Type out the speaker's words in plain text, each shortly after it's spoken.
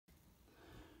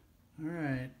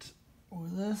Alright, well,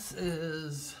 this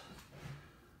is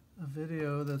a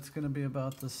video that's going to be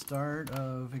about the start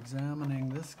of examining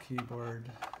this keyboard.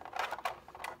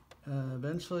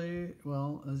 Eventually,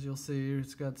 well, as you'll see,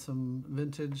 it's got some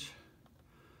vintage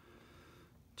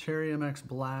Cherry MX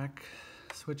black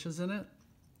switches in it,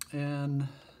 and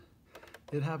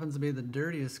it happens to be the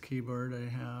dirtiest keyboard I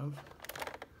have.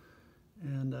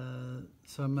 And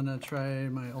so I'm going to try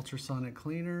my ultrasonic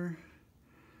cleaner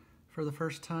for the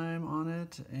first time on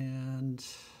it, and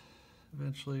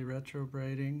eventually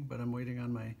retrobraiding, but I'm waiting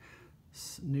on my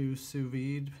new sous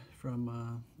vide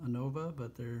from Anova,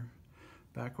 but they're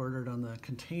back ordered on the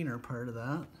container part of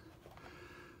that.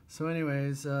 So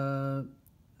anyways, the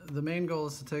main goal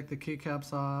is to take the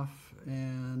keycaps off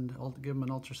and I'll give them an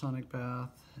ultrasonic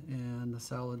bath and a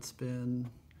salad spin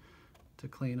to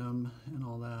clean them and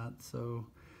all that. So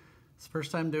it's the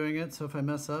first time doing it, so if I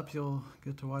mess up, you'll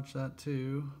get to watch that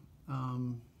too.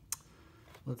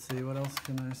 Let's see, what else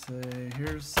can I say?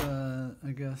 Here's,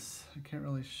 I guess, I can't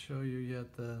really show you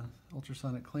yet the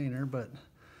ultrasonic cleaner, but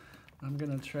I'm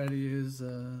gonna try to use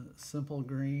a Simple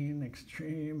Green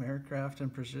Extreme Aircraft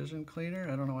and Precision Cleaner.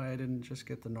 I don't know why I didn't just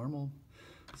get the normal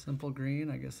Simple Green.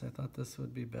 I guess I thought this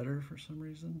would be better for some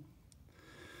reason.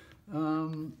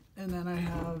 And then I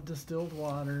have distilled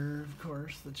water, of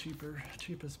course, the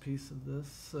cheapest piece of this.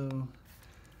 So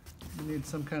you need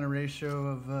some kind of ratio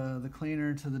of the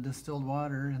cleaner to the distilled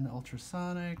water and the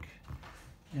ultrasonic.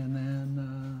 And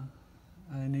then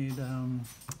I need,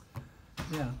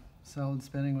 salad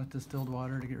spinning with distilled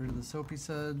water to get rid of the soapy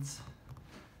suds.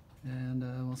 And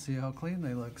we'll see how clean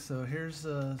they look. So here's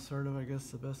sort of, I guess,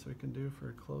 the best we can do for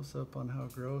a close-up on how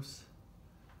gross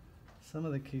some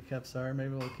of the keycaps are.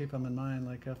 Maybe we'll keep them in mind,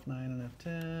 like F9 and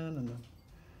F10 and the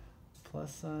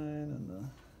plus sign and the,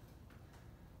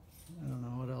 I don't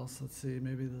know what else. Let's see,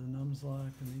 maybe the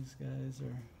Numslock and these guys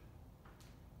are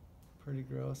pretty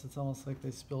gross. It's almost like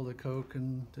they spilled a Coke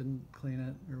and didn't clean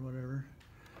it or whatever.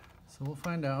 So we'll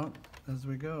find out as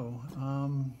we go.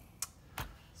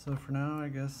 So for now, I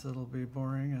guess it'll be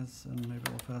boring, and maybe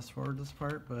we'll fast forward this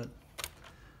part, but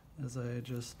as I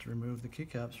just remove the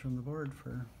keycaps from the board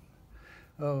for,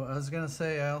 oh, I was gonna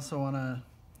say, I also wanna,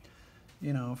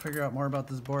 figure out more about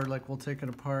this board. Like, we'll take it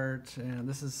apart, and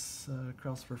this is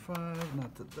Kraus for 5,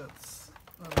 not that that's,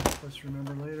 I'm supposed to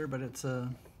remember later, but it's I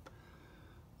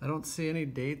don't see any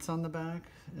dates on the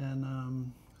back,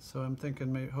 and so I'm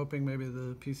thinking, hoping maybe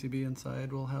the PCB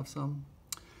inside will have some.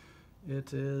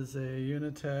 It is a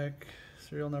Unitek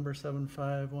serial number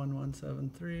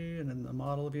 751173, and then the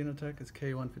model of Unitek is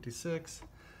K-156.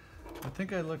 I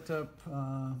think I looked up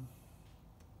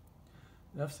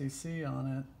FCC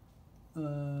on it.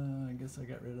 I guess I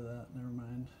got rid of that, never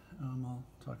mind. I'll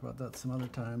talk about that some other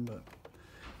time, but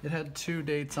it had 2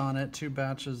 dates on it, 2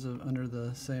 batches under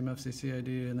the same FCC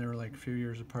ID, and they were like a few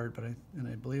years apart, but I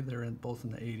believe they were both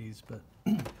in the 80s, but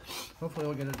hopefully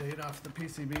we'll get a date off the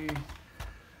PCB.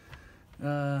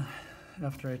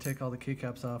 After I take all the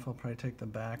keycaps off, I'll probably take the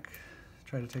back,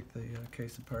 try to take the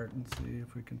case apart and see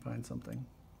if we can find something.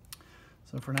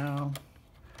 So for now,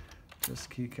 just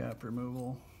keycap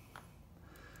removal.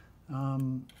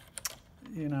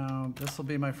 This will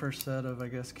be my first set of, I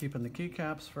guess, keeping the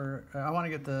keycaps for, I want to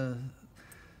get the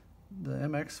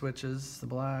MX switches, the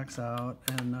blacks out,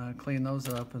 and clean those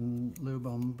up and lube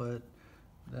them, but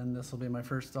then this will be my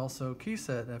first also key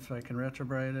set. If I can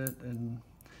retrobride it and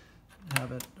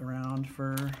have it around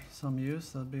for some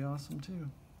use, that'd be awesome too.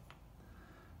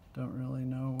 Don't really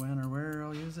know when or where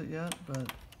I'll use it yet,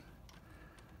 but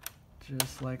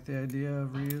just like the idea of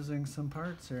reusing some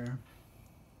parts here.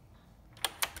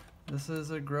 This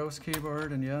is a gross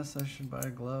keyboard, and yes, I should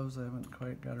buy gloves. I haven't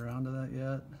quite got around to that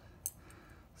yet.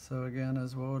 So again,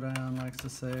 as Wodan likes to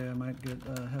say, I might get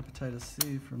hepatitis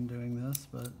C from doing this,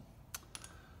 but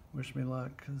wish me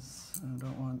luck, because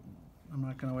I'm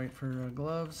not going to wait for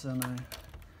gloves, and I'm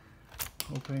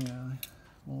hoping I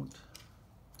won't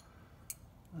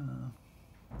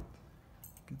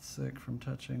get sick from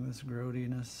touching this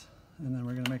grody-ness. And then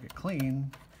we're going to make it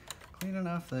clean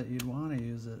enough that you'd want to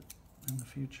use it in the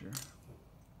future,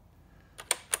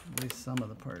 at least some of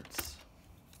the parts.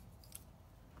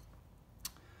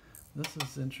 This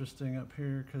is interesting up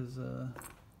here because I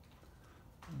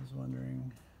was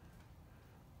wondering,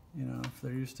 if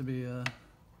there used to be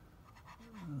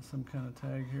some kind of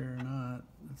tag here or not.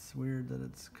 It's weird that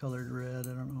it's colored red.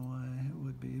 I don't know why it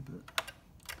would be, but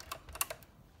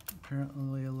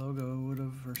apparently a logo would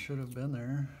have or should have been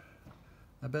there.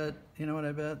 I bet, you know what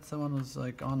I bet? Someone was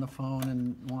like on the phone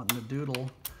and wanting to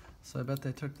doodle, so I bet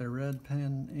they took their red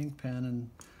ink pen and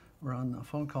were on a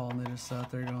phone call, and they just sat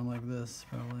there going like this,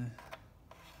 probably.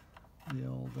 the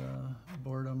old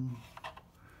boredom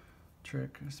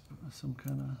trick, some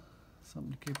kind of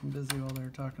something to keep them busy while they're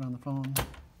talking on the phone.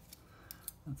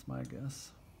 That's my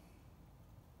guess.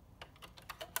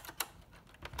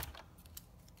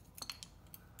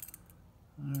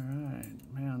 All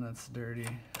right, man, that's dirty.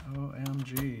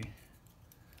 OMG.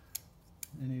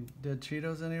 Any dead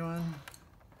Cheetos, anyone?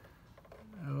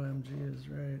 OMG is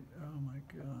right. Oh my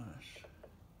gosh.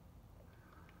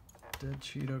 Dead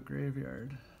Cheeto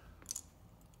graveyard.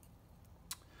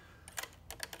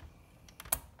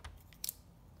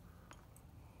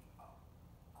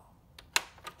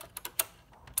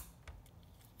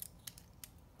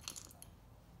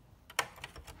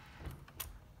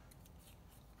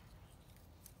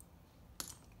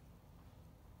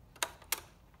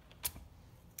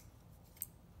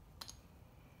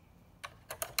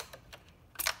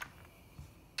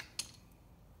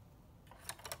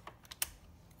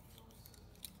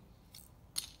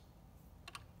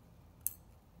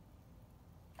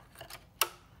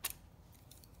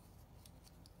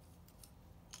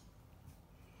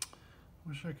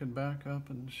 Wish I could back up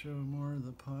and show more of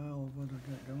the pile of what I've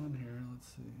got going here. Let's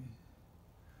see.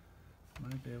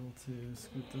 Might be able to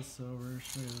scoot this over,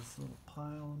 show you this little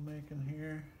pile I'm making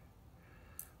here.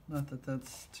 Not that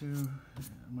that's too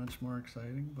much more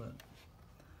exciting, but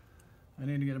I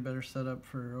need to get a better setup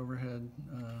for overhead,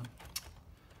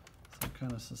 some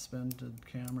kind of suspended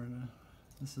camera.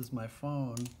 This is my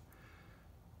phone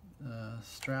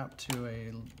strapped to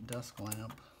a desk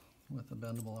lamp with a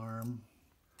bendable arm.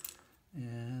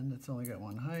 And it's only got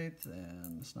one height,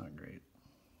 and it's not great.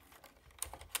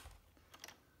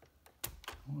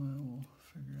 Well, we'll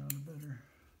figure out a better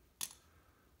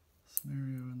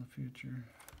scenario in the future.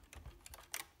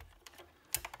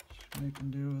 Just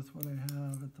making do with what I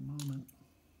have at the moment.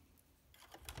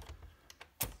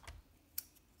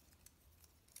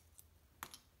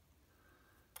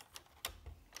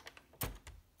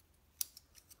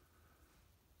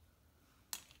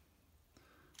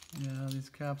 Yeah, these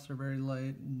caps are very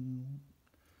light and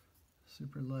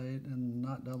super light and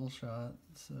not double shot,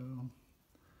 so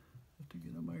I have to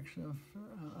get a microscope.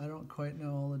 I don't quite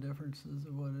know all the differences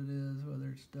of what it is, whether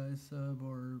it's dye sub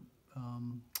or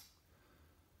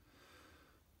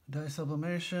dye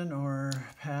sublimation or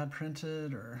pad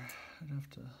printed, or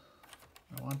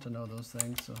I want to know those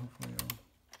things, so hopefully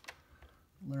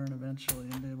I'll learn eventually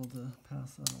and be able to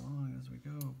pass that along as we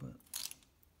go, but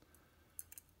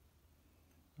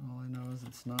all I know is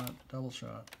it's not double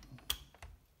shot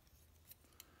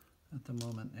at the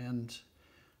moment, and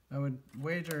I would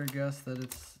wager a guess that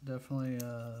it's definitely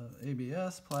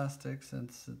ABS plastic,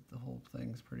 since the whole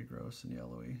thing's pretty gross and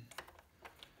yellowy.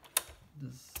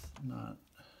 Does not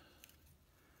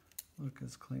look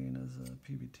as clean as a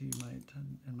PBT might,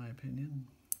 in my opinion.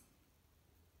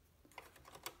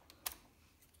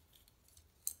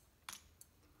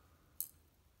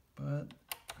 But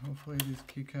hopefully these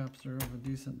keycaps are of a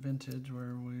decent vintage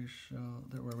where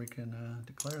we can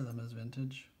declare them as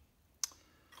vintage.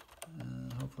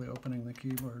 Hopefully opening the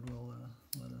keyboard will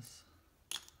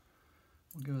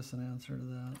give us an answer to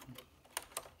that.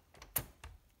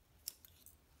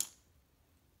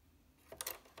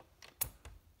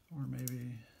 Or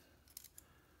maybe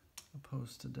a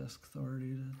post to Desk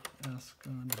Authority to ask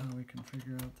on how we can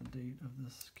figure out the date of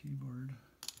this keyboard.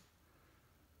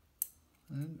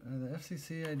 And the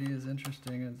FCC ID is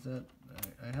interesting. Is that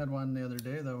I had one the other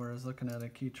day though where I was looking at a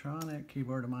Keytronic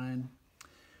keyboard of mine,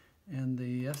 and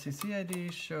the FCC ID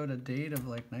showed a date of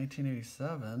like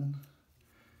 1987,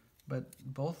 but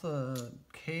both the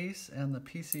case and the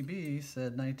PCB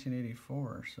said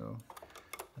 1984. So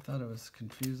I thought it was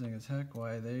confusing as heck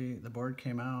why the board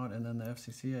came out and then the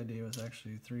FCC ID was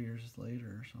actually 3 years later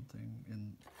or something,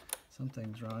 and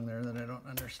something's wrong there that I don't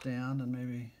understand, and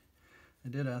maybe I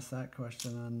did ask that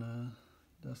question on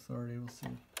Desk Authority. We'll see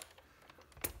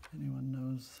if anyone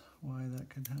knows why that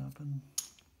could happen.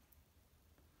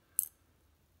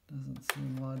 Doesn't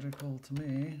seem logical to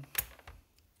me.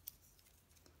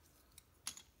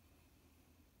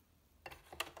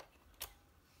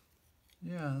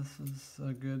 Yeah, this is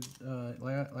a good,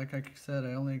 like I said,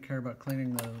 I only care about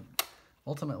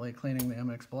ultimately cleaning the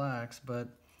MX Blacks, but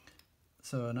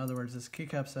so in other words, this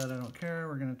keycap set, I don't care.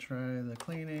 We're going to try the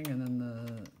cleaning and then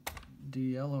the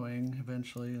de-yellowing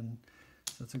eventually, and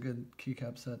so it's a good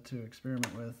keycap set to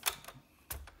experiment with.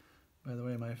 By the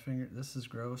way, this is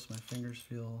gross. My fingers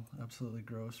feel absolutely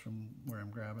gross from where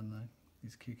I'm grabbing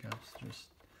these keycaps. Just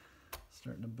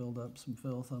starting to build up some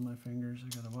filth on my fingers. I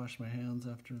got to wash my hands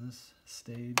after this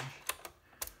stage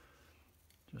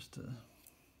just to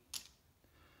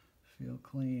feel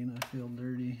clean. I feel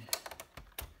dirty,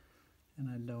 and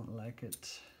I don't like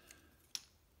it.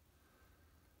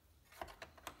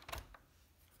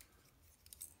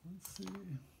 Let's see.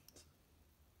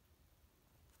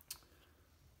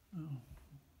 Oh.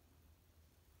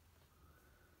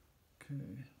 Okay,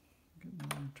 getting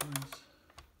more towards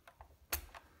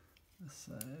this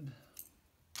side.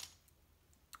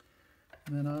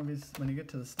 And then obviously when you get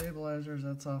to the stabilizers,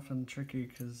 that's often tricky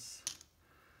because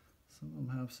some of them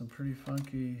have some pretty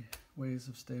funky ways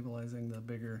of stabilizing the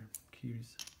bigger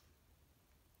keys.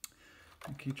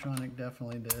 The Keytronic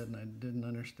definitely did, and I didn't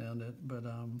understand it, but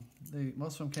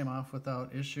most of them came off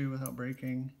without issue, without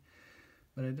breaking.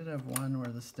 But I did have one where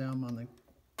the stem on the,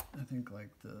 I think like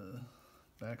the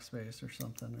backspace or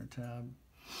something, or tab,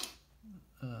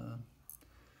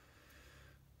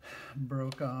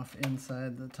 broke off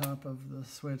inside the top of the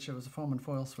switch. It was a foam and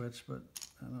foil switch, but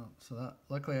I don't know. So that,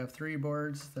 luckily I have 3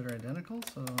 boards that are identical,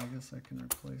 so I guess I can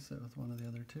replace it with one of the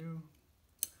other 2.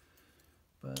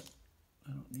 But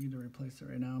I don't need to replace it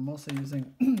right now. I'm mostly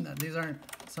using, these aren't,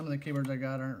 some of the keyboards I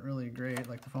got aren't really great,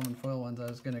 like the foam and foil ones. I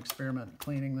was going to experiment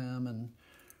cleaning them and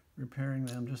repairing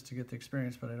them just to get the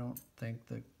experience, but I don't think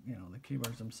that, you know, the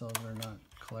keyboards themselves are not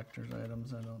collector's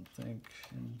items, I don't think,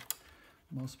 in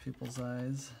most people's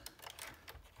eyes.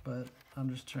 But I'm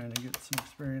just trying to get some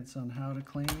experience on how to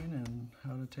clean and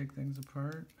how to take things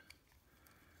apart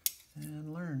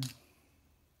and learn.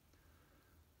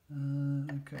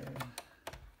 Okay.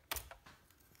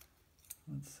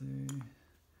 Let's see.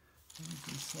 Let me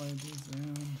just slide these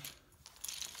down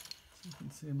so you can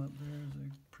see them up there as I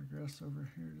progress over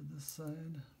here to this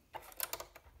side.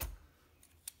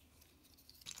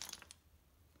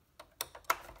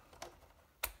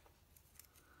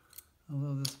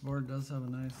 Although this board does have a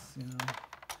nice, you know,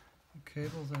 the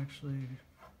cable's actually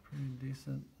pretty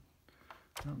decent.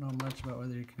 I don't know much about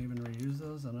whether you can even reuse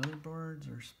those on other boards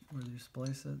or whether you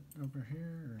splice it over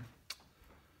here, or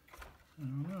I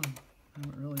don't know. I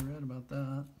haven't really read about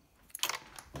that.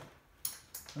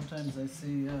 Sometimes I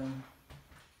see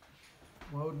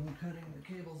Woden cutting the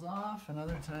cables off, and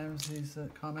other times he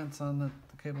comments on that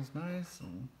the cable's nice,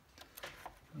 and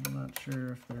I'm not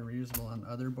sure if they're reusable on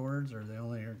other boards or they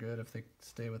only are good if they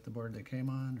stay with the board they came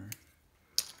on, or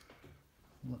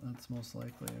that's most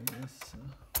likely, I guess.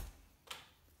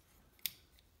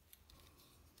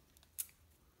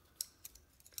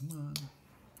 Come on.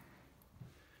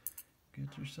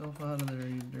 Get yourself out of there,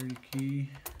 you dirty key.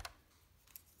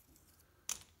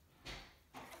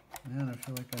 Man, I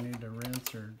feel like I need to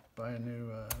rinse or buy a new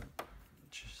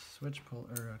switch pull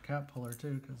or a cap puller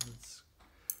too, because it's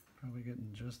probably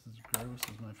getting just as gross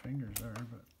as my fingers are,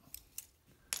 but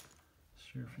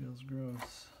sure feels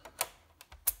gross.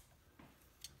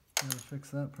 Gotta fix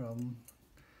that problem.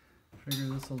 Figure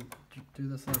this will do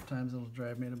this enough times, it'll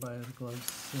drive me to buy the gloves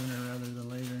sooner rather than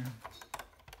later.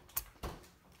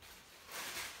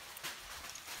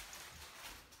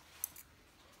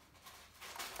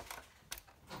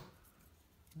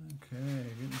 Okay,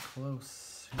 getting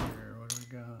close here. What do we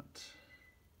got?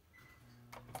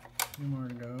 2 more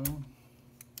to go.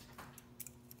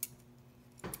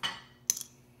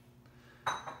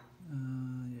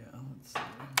 Yeah, let's see.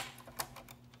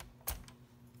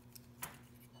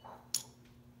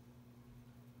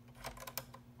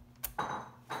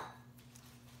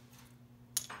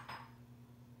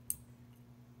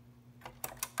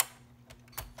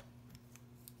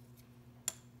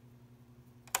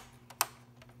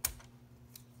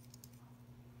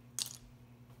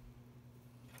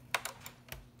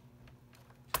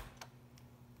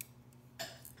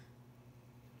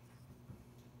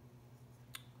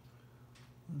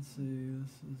 Let's see,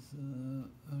 this is,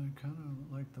 I kind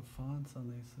of like the fonts on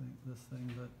this thing,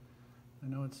 but I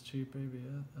know it's cheap, baby.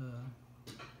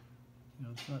 You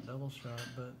know, it's not double shot,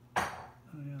 but,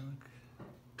 oh yeah, look.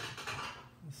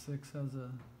 The 6 has a,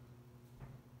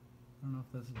 I don't know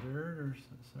if that's dirt or,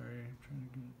 sorry, I'm trying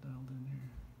to get it dialed in here.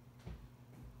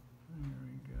 There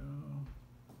we go.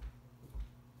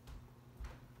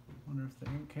 Wonder if the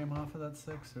ink came off of that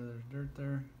 6 or there's dirt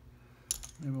there.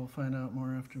 Maybe we'll find out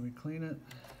more after we clean it.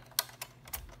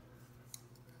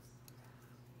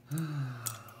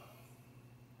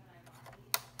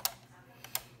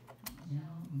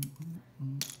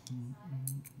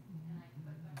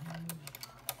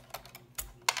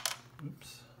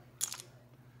 Oops.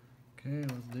 Okay,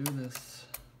 let's do this.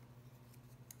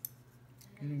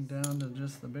 Getting down to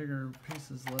just the bigger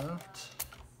pieces left.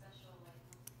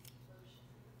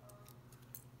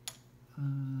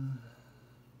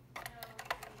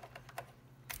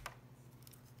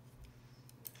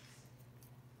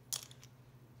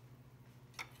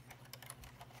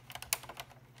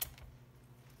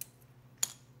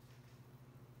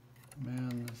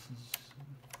 Man, this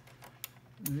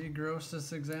is the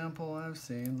grossest example I've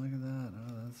seen. Look at that.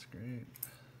 Oh, that's great.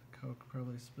 Coke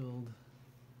probably spilled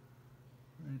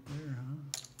right there,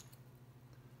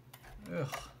 huh?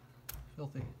 Ugh,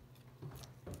 filthy.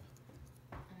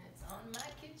 And it's on my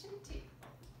kitchen table.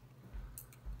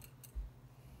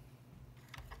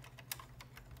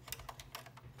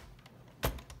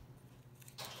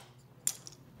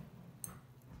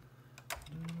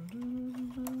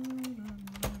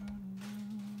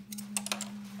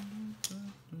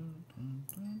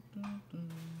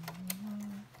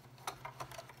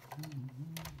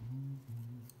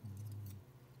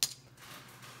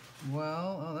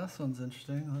 Well, oh, this one's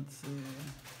interesting. Let's see.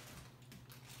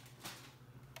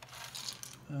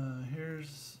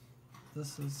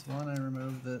 This is one I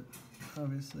removed that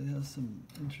obviously has some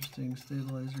interesting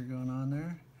stabilizer going on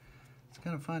there. It's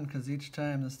kind of fun because each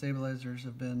time the stabilizers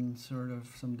have been sort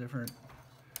of some different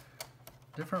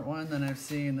one than I've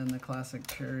seen in the classic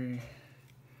cherry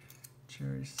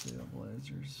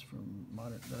stabilizers from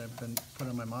that I've been put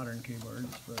on my modern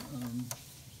keyboards. But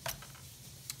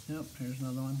yep, here's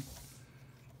another one.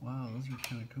 Wow, those are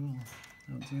kind of cool.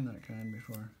 I haven't seen that kind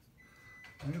before.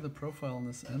 Look at the profile on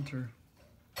this enter.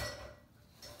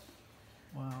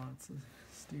 Wow, it's a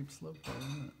steep slope there,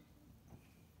 isn't it?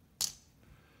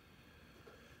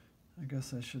 I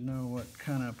guess I should know what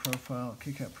kind of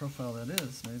keycap profile that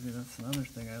is. Maybe that's another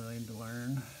thing I need to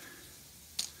learn.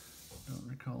 Don't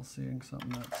recall seeing something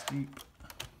that steep.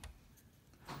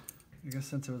 I guess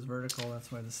since it was vertical,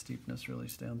 that's why the steepness really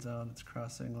stands out. It's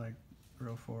crossing like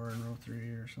row 4 and row 3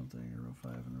 or something, or row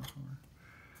 5 and row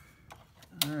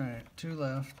 4. All right, 2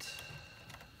 left.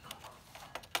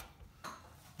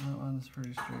 That one's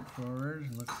pretty straightforward.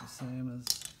 It looks the same as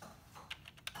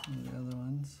some of the other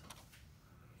ones.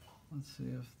 Let's see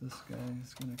if this guy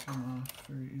is going to come off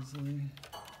very easily.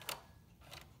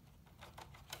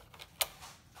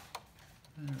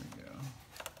 There we go.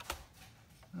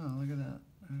 Oh, look at that.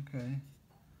 Okay.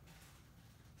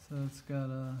 So it's got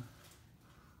a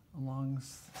long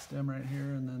stem right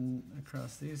here, and then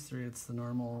across these 3, it's the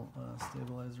normal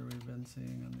stabilizer we've been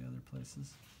seeing on the other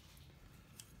places.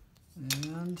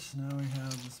 And now we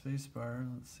have the space bar.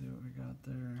 Let's see what we got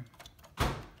there.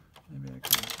 Maybe I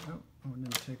can, oh, it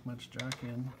didn't take much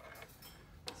jockeying.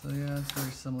 So yeah, it's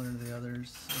very similar to the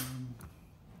others.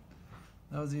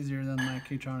 That was easier than my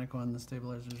Keytronic one. The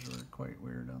stabilizers were quite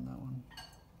weird on that one.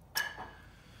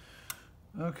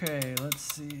 Okay, let's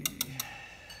see.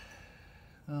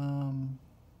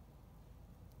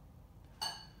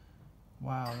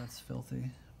 Wow, that's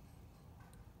filthy.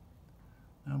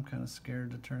 Now I'm kind of scared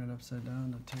to turn it upside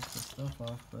down to take the stuff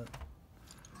off, but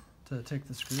to take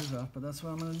the screws off, but that's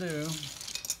what I'm going to do.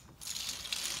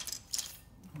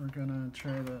 We're going to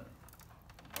try to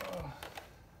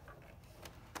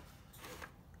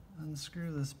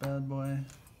unscrew this bad boy.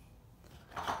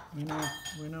 We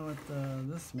know what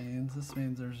this means. This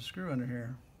means there's a screw under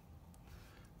here.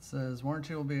 It says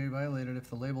warranty will be violated if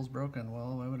the label's broken.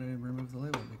 Well, why would I remove the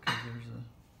label? Because there's a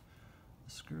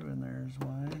screw in there is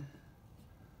why.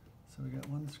 So we got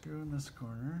one screw in this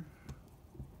corner.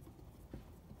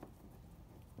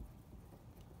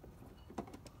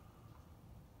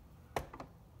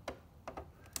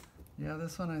 Yeah,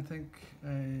 this one I think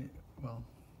I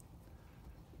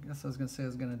guess I was going to say I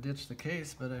was going to ditch the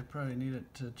case, but I probably need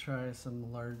it to try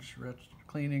some large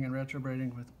cleaning and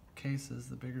retrobraiding with cases,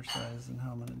 the bigger size, and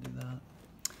how I'm going to do that.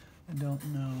 I don't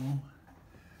know.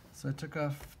 So I took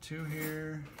off 2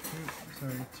 here,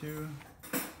 2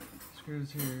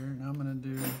 screws here. Now I'm going to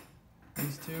do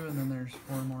these 2, and then there's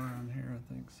 4 more on here, I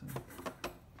think. So.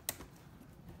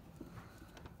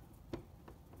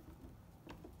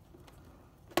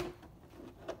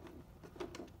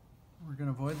 We're going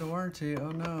to void the warranty.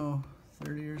 Oh no,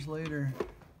 30 years later.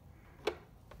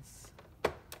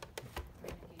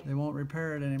 They won't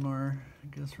repair it anymore. I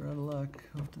guess we're out of luck.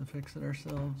 We'll have to fix it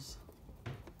ourselves.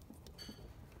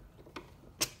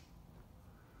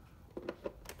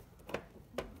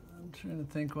 I'm trying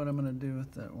to think what I'm going to do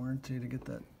with that warranty to get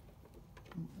the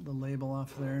label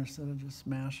off there instead of just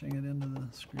smashing it into the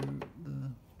screw,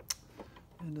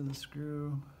 into the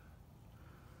screw.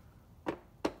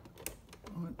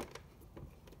 What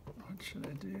should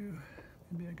I do?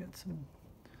 Maybe I got some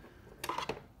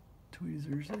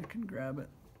tweezers. I can grab it.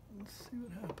 Let's see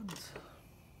what happens.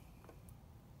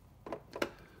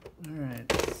 Alright,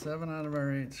 7 out of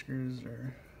our 8 screws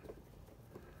are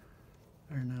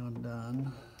now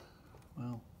done.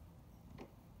 Well,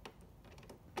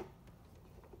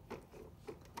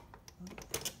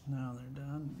 now they're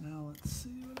done. Now let's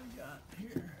see what I got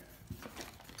here.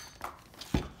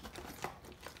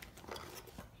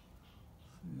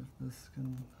 See if this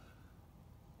can...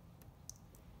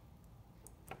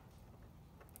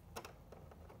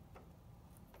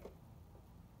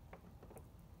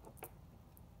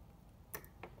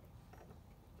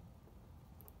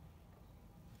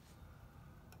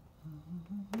 Oh,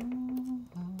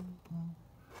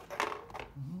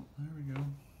 there we go.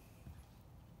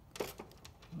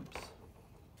 Oops.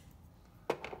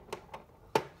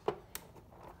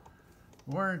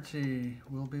 Warranty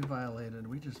will be violated.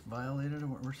 We just violated a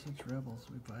warranty. We're such rebels.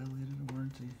 We violated a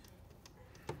warranty.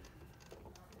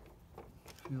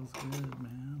 Feels good,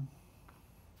 man.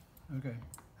 Okay.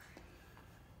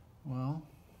 Well,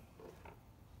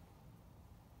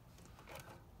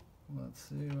 let's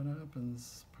see what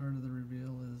happens. Part of the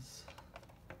reveal is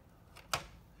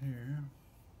here.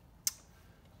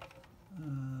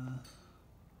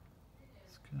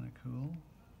 It's kind of cool.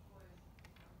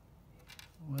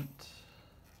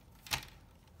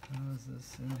 How is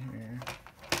this in here?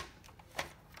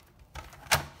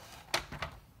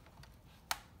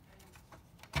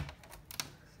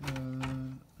 So,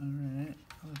 alright,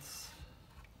 let's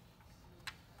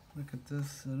look at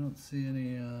this. I don't see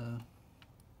any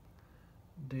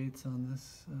dates on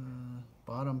this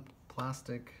bottom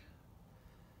plastic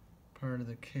part of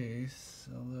the case,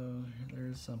 although there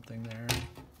is something there.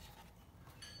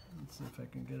 Let's see if I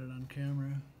can get it on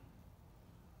camera.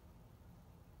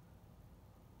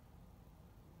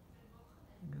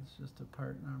 I think it's just a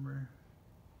part number.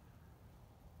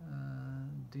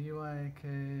 Unitek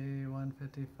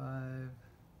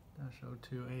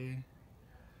K-155-02A.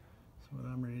 That's what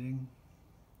I'm reading.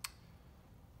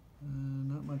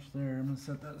 Not much there. I'm going to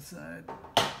set that aside.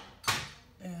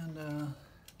 And we'll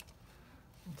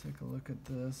take a look at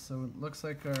this. So it looks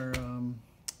like our,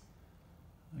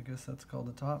 I guess that's called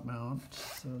a top mount.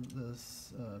 So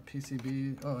this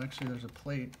PCB, oh actually there's a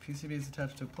plate. PCB is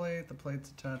attached to a plate, the plate's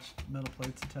attached, metal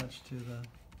plate's attached to the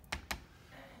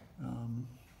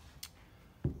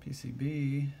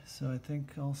PCB. So I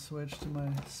think I'll switch to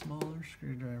my smaller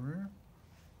screwdriver.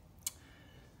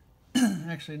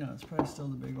 Actually no, it's probably still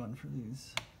the big one for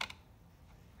these.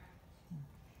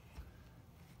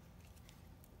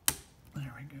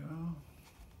 There we go.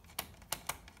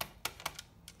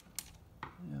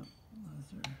 Yep,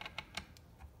 those are.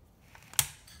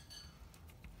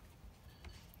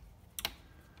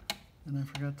 And I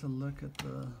forgot to look at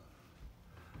the,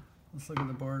 let's look at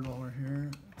the board while we're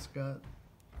here. It's got,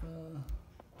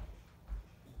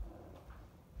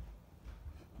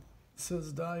 it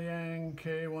says Unitek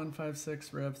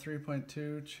K-156 Rev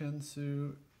 3.2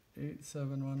 Chinsu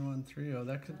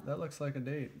 871130. That looks like a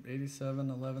date,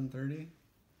 87/11/30.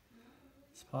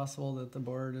 It's possible that the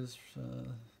board is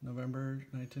November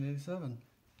 1987.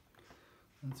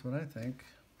 That's what I think.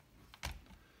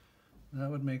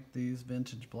 That would make these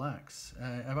vintage blacks.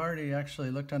 I've already actually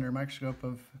looked under a microscope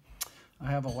of, I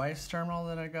have a Weiss terminal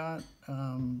that I got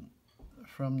from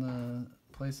the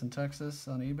place in Texas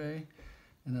on eBay.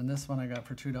 And then this one I got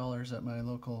for $2 at my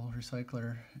local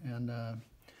recycler. And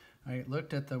I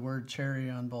looked at the word cherry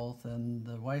on both, and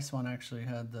the Weiss one actually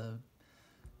had the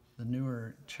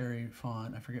newer cherry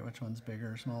font. I forget which one's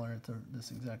bigger or smaller at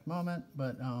this exact moment,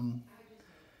 but and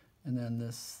then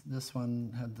this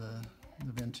one had the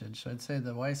vintage. So I'd say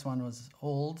the Weiss one was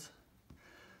old,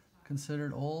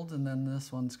 considered old, and then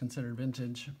this one's considered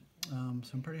vintage.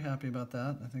 So I'm pretty happy about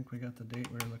that. I think we got the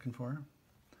date we were looking for.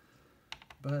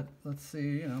 But let's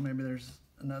see, maybe there's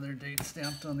another date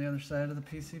stamped on the other side of the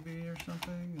PCB or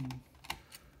something, and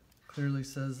clearly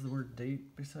says the word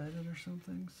date beside it or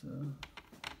something. So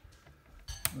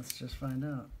let's just find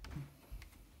out.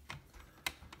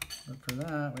 But for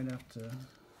that, we'd have to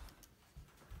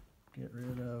get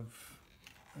rid of,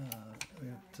 we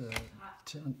have to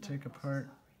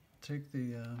take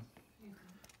the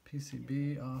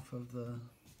PCB off of the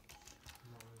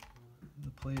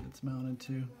plate it's mounted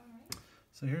to.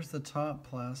 So here's the top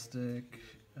plastic.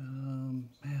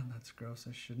 Man, that's gross.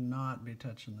 I should not be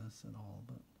touching this at all,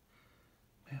 but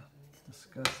man, it's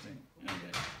disgusting.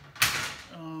 Okay.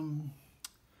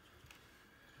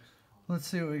 Let's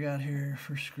see what we got here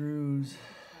for screws.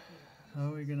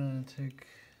 How are we gonna take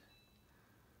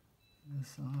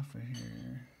this off of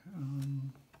here?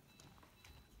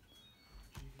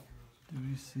 Do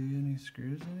we see any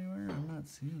screws anywhere? I'm not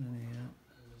seeing any yet.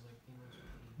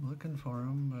 I'm looking for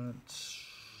them, but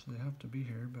they have to be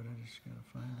here, but I just gotta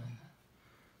find them.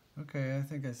 Okay, I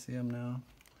think I see them now.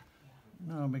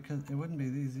 No, because it wouldn't be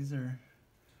these. These are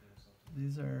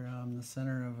the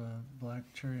center of a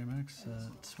black Cherry MX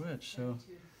switch. So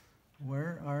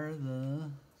where are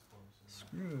the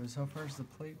screws? How far does the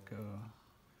plate go?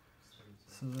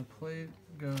 So the plate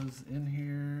goes in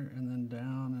here and then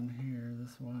down in here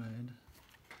this wide.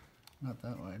 Not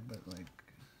that wide, but like,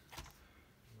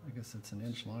 I guess it's an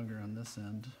inch longer on this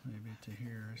end, maybe to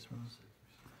here, I suppose.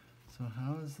 So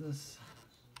how is this,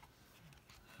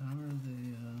 how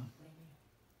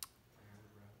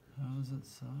How is it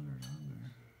soldered on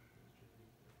there?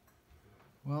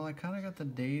 Well, I kind of got the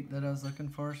date that I was looking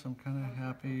for, so I'm kind of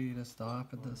happy to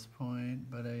stop at this point,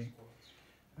 but I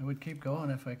would keep going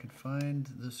if I could find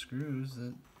the screws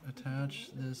that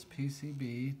attach this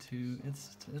PCB to,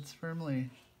 it's firmly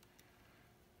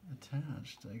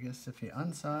attached. I guess if you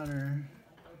unsolder,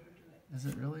 is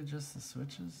it really just the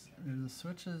switches? Or the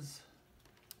switches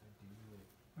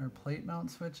are plate mount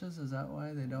switches? Is that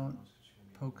why they don't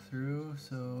poke through?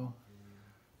 So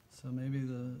maybe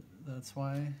that's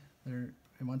why they're,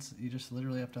 and once you just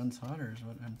literally have to unsolder is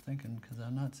what I'm thinking, because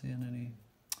I'm not seeing any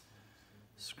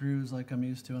screws like I'm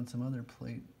used to on some other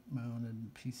plate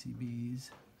mounted PCBs.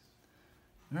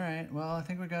 Alright, well I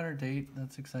think we got our date.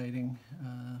 That's exciting.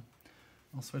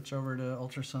 I'll switch over to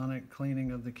ultrasonic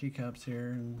cleaning of the keycaps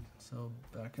here, and so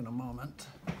back in a moment.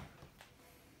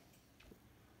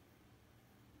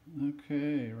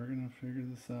 Okay, we're gonna figure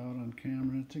this out on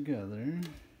camera together.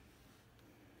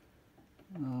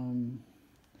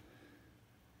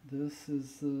 This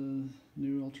is the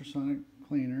new ultrasonic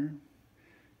cleaner.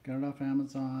 Got it off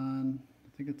Amazon. I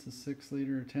think it's a 6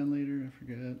 liter or 10 liter, I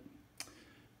forget.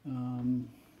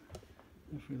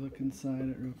 If we look inside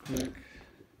it real quick,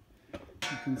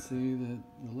 you can see that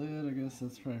the lid, I guess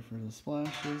that's probably for the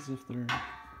splashes if there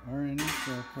are any,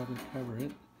 so I'll probably cover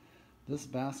it. This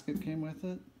basket came with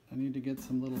it. I need to get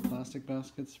some little plastic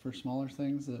baskets for smaller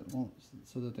things that won't,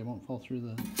 so that they won't fall through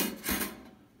the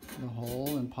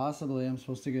hole, and possibly I'm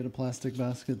supposed to get a plastic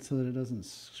basket so that it doesn't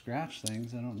scratch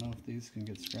things. I don't know if these can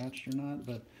get scratched or not,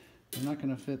 but they're not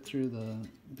going to fit through the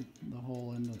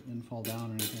hole and fall down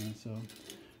or anything. So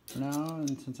for now,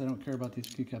 and since I don't care about these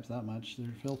keycaps that much,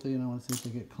 they're filthy and I want to see if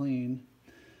they get clean,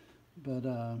 but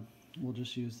we'll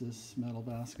just use this metal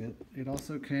basket. It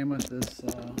also came with this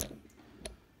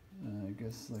I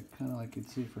guess kind of like you'd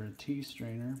see for a tea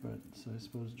strainer, but so I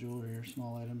suppose jewelry or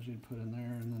small items you'd put in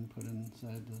there and then put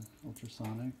inside the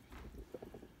ultrasonic.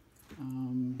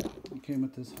 It came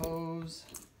with this hose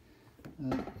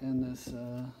and this,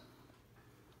 I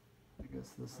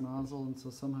guess this nozzle, and so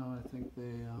somehow I think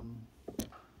they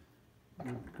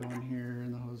would go in here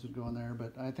and the hose would go in there,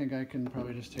 but I think I can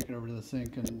probably just take it over to the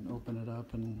sink and open it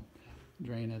up and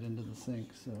drain it into the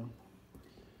sink. So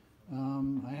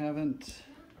I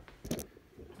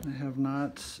have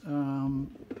not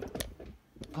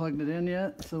plugged it in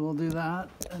yet, so we'll do that,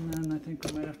 and then I think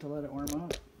we might have to let it warm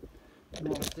up. And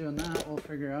while it's doing that, we'll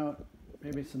figure out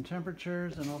maybe some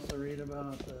temperatures and also read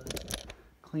about the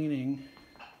cleaning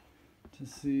to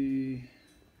see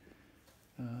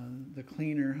the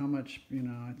cleaner, how much,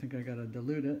 I think I got to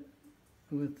dilute it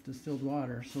with distilled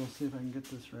water, so we'll see if I can get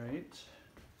this right.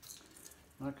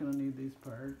 Not going to need these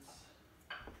parts.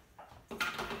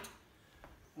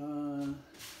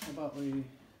 How about we,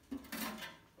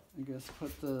 I guess,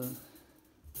 put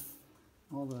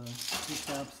all the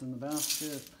keycaps in the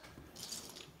basket.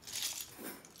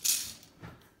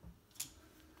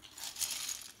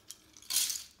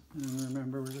 And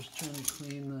remember, we're just trying to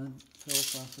clean the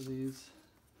filth off of these.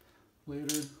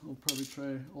 Later, I'll probably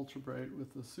try Ultra Bright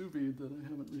with the sous vide that I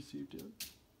haven't received yet.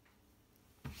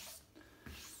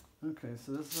 Okay,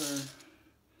 so this is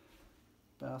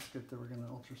our basket that we're going to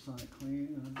ultrasonic clean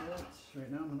in a bit.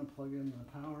 Right now I'm going to plug in the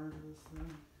power to this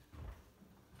thing.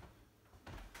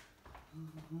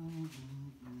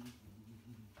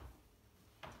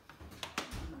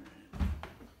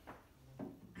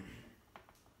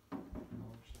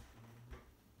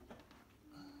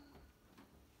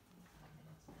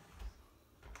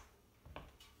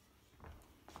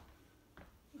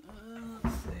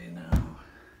 Let's see now.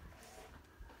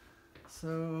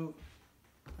 So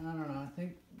I don't know, I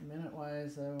think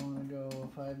minute-wise I want to go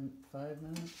five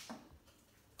minutes.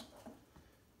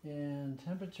 And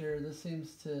temperature, this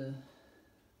seems to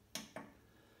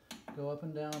go up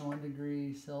and down 1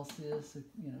 degree Celsius. It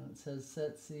says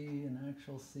set C and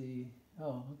actual C.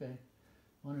 Oh, okay.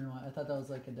 Wondering why. I thought that was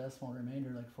like a decimal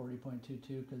remainder, like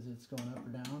 40.22, because it's going up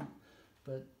or down.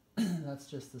 But that's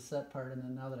just the set part, and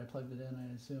then now that I plugged it in,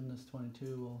 I assume this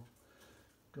 22 will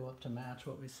go up to match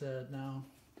what we said. Now,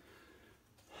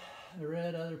 I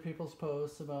read other people's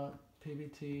posts about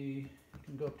PBT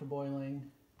can go up to boiling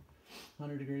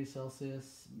 100 degrees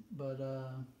Celsius, but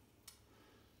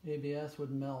ABS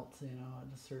would melt, at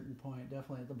a certain point,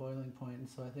 definitely at the boiling point. And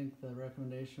so I think the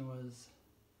recommendation was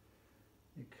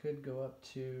it could go up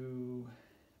to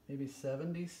maybe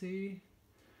 70 C,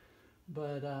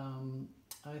 but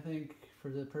I think for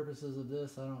the purposes of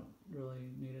this, I don't really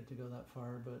need it to go that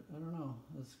far, but I don't know.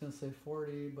 I was going to say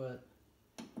 40, but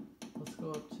let's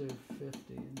go up to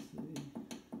 50 and see.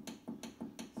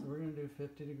 So we're going to do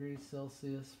 50 degrees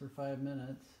Celsius for 5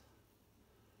 minutes.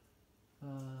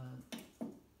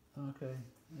 Okay,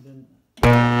 I didn't.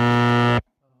 Oh,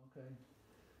 okay.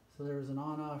 So there was an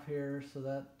on-off here, so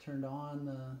that turned on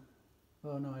the.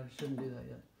 Oh no, I shouldn't do that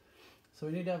yet. So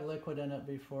we need to have liquid in it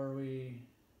before we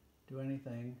do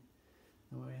anything.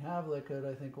 And when we have liquid,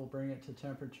 I think we'll bring it to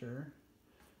temperature.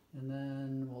 And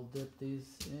then we'll dip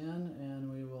these in and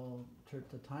we will turn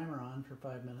the timer on for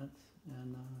 5 minutes.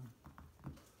 And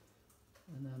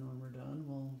then when we're done,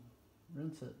 we'll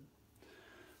rinse it.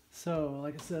 So,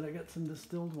 like I said, I got some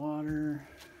distilled water.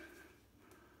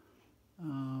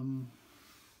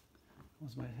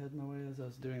 Was my head in the way as I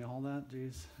was doing all that?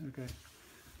 Jeez. Okay.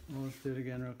 Well, let's do it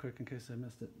again real quick in case I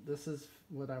missed it. This is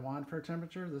what I want for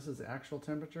temperature. This is the actual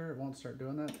temperature. It won't start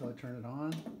doing that until I turn it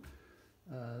on.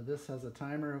 This has a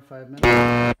timer of 5 minutes.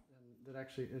 And that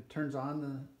actually, it turns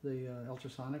on the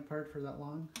ultrasonic part for that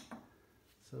long.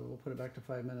 So we'll put it back to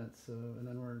 5 minutes. So, and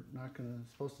then we're not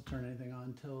supposed to turn anything on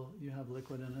until you have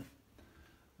liquid in it.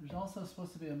 There's also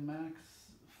supposed to be a max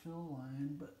fill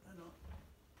line, but I don't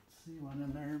see one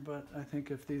in there. But I think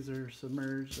if these are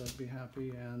submerged, I'd be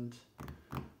happy. And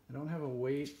I don't have a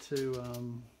weight to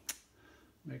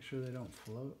make sure they don't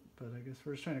float. But I guess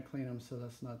we're just trying to clean them, so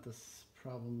that's not this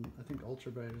problem. I think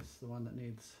Ultra Bright is the one that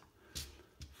needs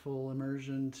full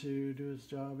immersion to do its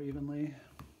job evenly.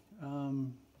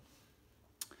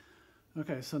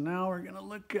 Okay, so now we're gonna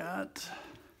look at,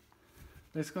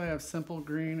 basically I have Simple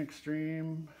Green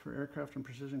Extreme for Aircraft and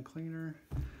Precision Cleaner,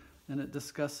 and it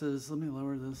discusses, let me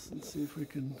lower this and see if we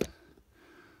can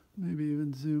maybe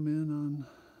even zoom in on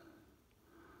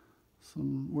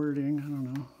some wording, I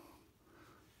don't know.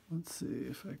 Let's see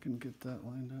if I can get that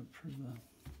lined up for the,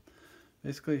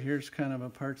 basically here's kind of a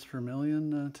parts per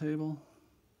million table.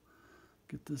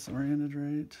 Get this oriented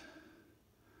right.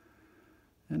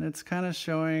 And it's kind of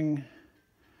showing,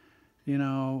 you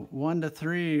know, 1 to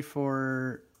 3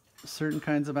 for certain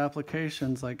kinds of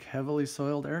applications like heavily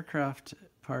soiled aircraft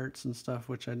parts and stuff,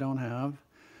 which I don't have.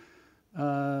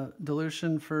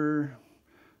 Dilution for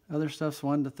other stuff's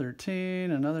 1 to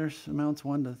 13, and other amounts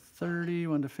 1 to 30,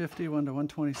 1 to 50, 1 to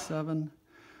 127.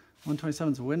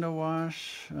 127 is window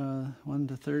wash. 1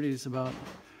 to 30 is about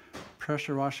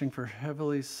pressure washing for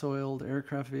heavily soiled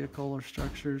aircraft vehicle or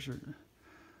structures. Or,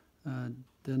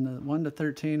 then the 1 to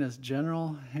 13 is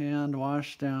general hand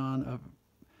wash down of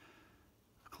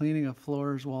cleaning of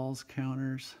floors, walls,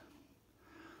 counters.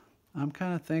 I'm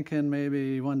kind of thinking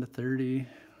maybe 1 to 30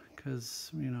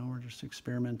 because, you know, we're just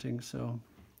experimenting. So,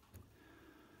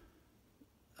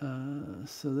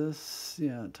 so this,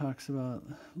 yeah, it talks about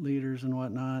liters and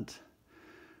whatnot.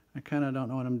 I kind of don't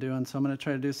know what I'm doing, so I'm going to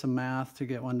try to do some math to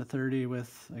get 1 to 30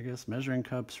 with, I guess, measuring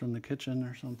cups from the kitchen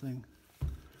or something.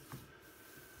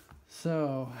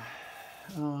 So,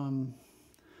 so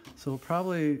we'll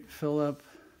probably fill up,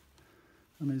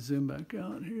 let me zoom back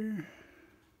out here.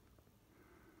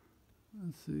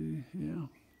 Let's see, yeah.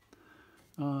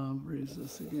 Raise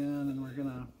this again, and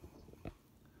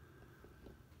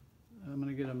I'm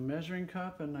gonna get a measuring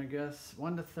cup, and I guess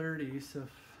 1 to 30, so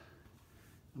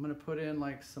I'm gonna put in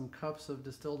like some cups of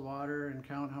distilled water and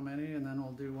count how many, and then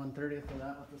we'll do 1/30 of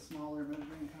that with a smaller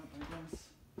measuring cup, I guess.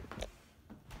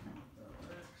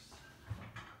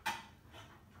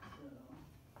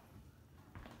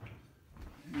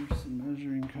 Here's some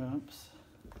measuring cups.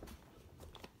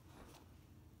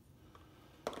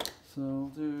 So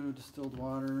I'll do distilled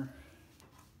water.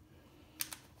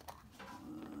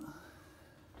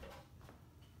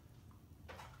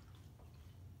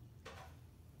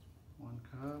 1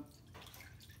 cup.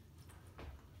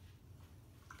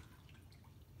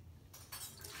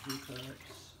 2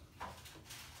 cups.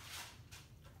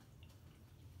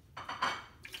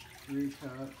 3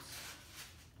 cups.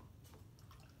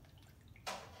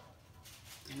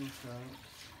 3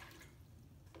 cups,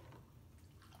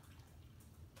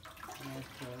 5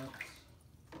 cups,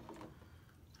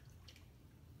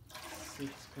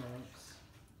 6 cups,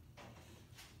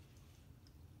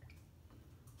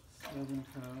 7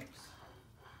 cups,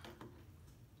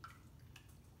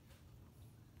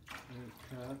 8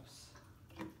 cups,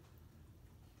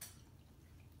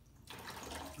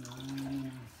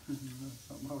 9,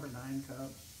 something over 9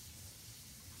 cups,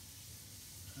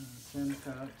 10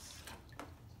 cups.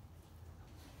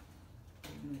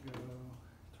 I'm going to go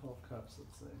 12 cups,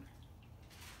 let's say.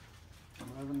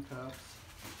 11 cups.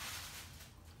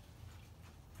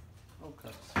 12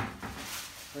 cups.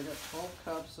 So I got 12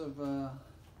 cups of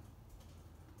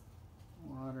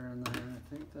water in there. I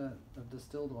think that of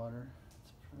distilled water.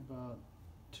 It's probably about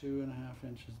 2.5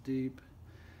 inches deep.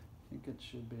 I think it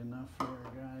should be enough for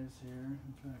our guys here.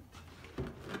 In fact,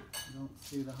 I don't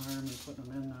see the harm in putting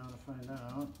them in now to find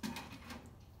out.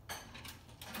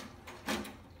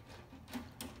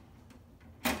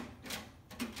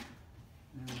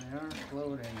 are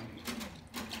floating.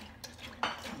 I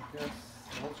guess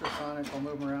ultrasonic will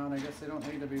move them around. I guess they don't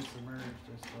need to be submerged,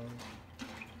 I suppose.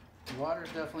 The water's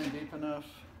definitely deep enough.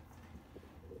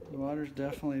 The water's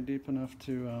definitely deep enough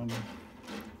to,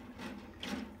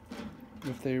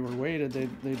 if they were weighted,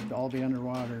 they'd all be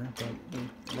underwater, but they're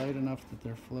light enough that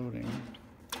they're floating.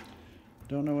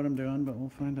 Don't know what I'm doing, but we'll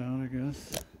find out, I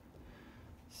guess.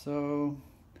 So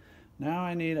now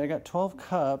I got 12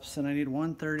 cups, and I need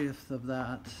 1/30 of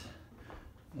that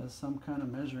as some kind of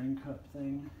measuring cup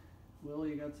thing. Will,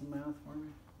 you got some math for me?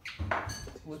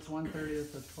 What's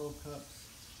 1/30 of 12 cups?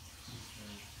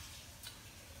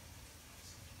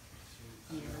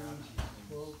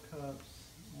 12 cups,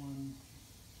 1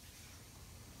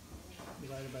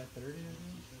 divided by 30, I think?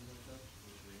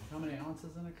 How many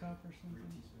ounces in a cup or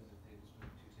something?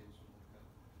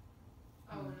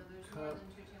 Oh, no, there's more Cup than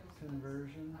 2 tablespoons.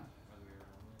 conversion.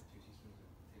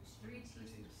 Three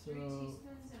teaspoons. So 3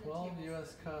 teaspoons and 12 a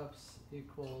US tablespoon. cups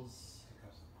equals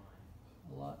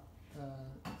a lot.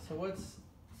 So what's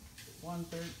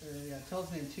 1/3? Yeah, it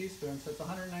tells me in teaspoons, so it's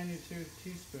 192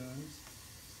 teaspoons.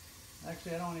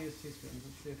 Actually, I don't want to use teaspoons.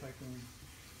 Let's see if I can.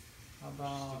 How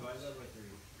about? Divide that by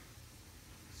 3.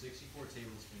 64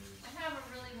 tablespoons. I have a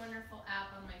really wonderful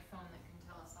app on my phone that can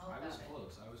tell us all I about was it.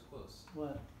 close. I was close.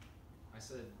 What? I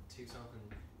said 2 something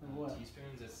What?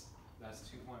 teaspoons. That's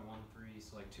 2.13.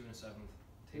 So like 2 1/7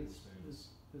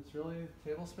 tablespoons. It's really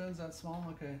tablespoons that small?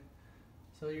 Okay.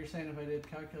 So you're saying if I did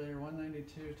calculator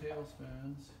 192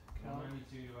 tablespoons,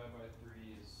 192 divided by 3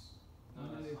 is no,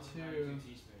 that's 192 192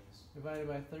 teaspoons. divided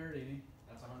by 30,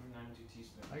 That's 192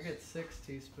 teaspoons. I get 6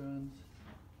 teaspoons.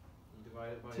 You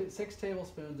divide it by. 6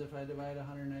 tablespoons if I divide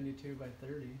 192 by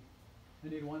 30. I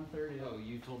need 1/30. Oh,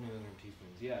 you told me they were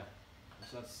teaspoons. Yeah.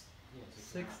 So that's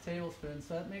 6 tablespoons.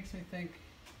 So that makes me think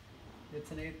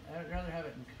it's an eighth. I'd rather have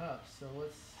it in cups. So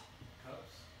what's,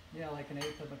 cups. yeah, like an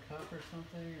eighth of a cup or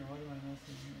something? Or what am I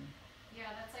missing here?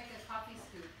 Yeah, that's like a coffee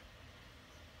scoop.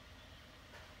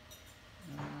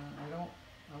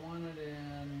 I want it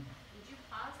in, Did you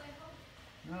pause, I hope?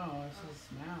 no, this is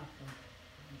math.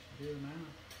 I should do the math.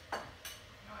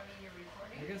 No, I mean you're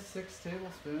recording. I guess 6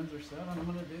 tablespoons or 7. I'm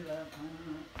gonna do that. Why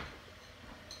not?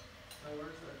 So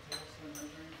where's that tablespoon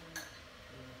measuring thing? The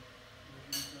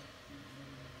measuring cup?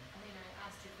 I mean, I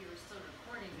asked if you were still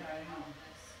recording Yeah, I during all am. of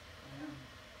this. I am.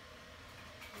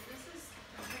 This is,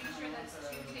 I'm pretty sure that's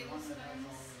 2 tablespoons. No,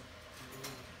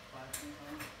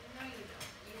 you don't.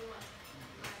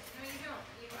 No, you don't.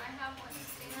 I have one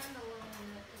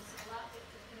standalone that is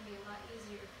it's gonna be a lot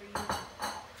easier for you.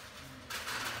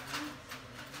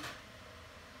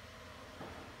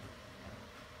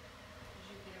 Did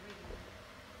you get everything?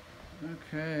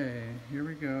 Okay, here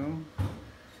we go.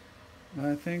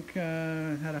 I think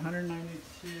I had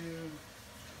 192.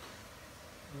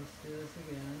 Let's do this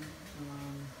again.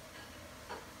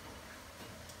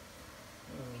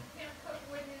 You can't put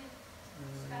wooden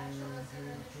spatulas in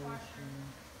the dishwasher.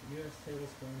 US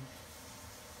tablespoons.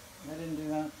 I didn't do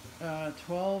that.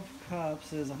 12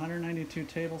 cups is 192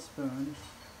 tablespoons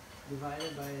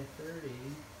divided by 30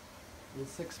 is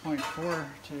 6.4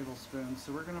 tablespoons.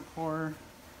 So we're going to pour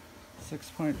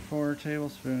 6.4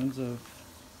 tablespoons of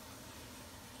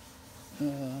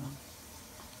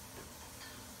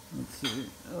let's see,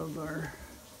 of our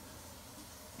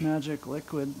magic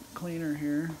liquid cleaner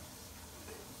here.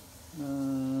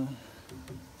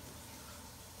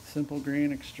 Simple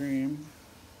Green Extreme.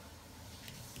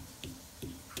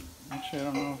 Actually, I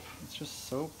don't know if it's just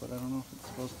soap, but I don't know if it's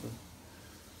supposed to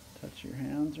touch your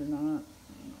hands or not. I don't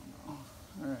know.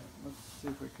 Alright, let's see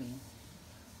if we can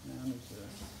manage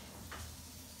this.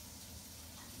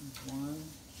 1,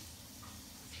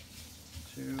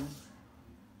 2,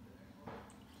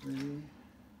 3,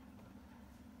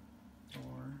 4,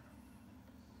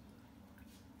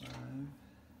 5,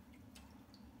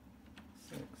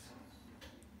 6. It's a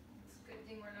good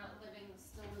thing we're not living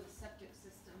still with a septic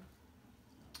system.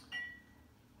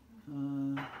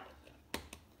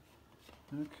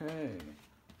 Okay.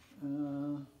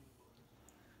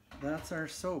 That's our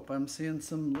soap. I'm seeing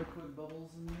some liquid bubbles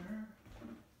in there.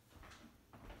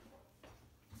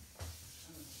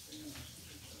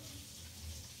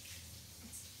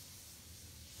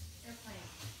 They're playing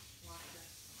water.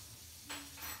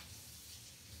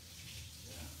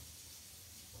 Yeah.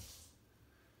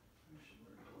 I should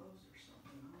wear gloves or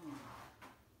something, huh?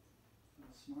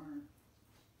 That's smart.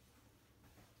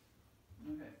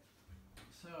 Okay.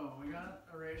 So we got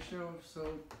a ratio of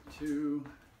soap to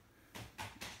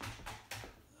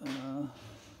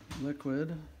liquid.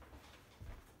 And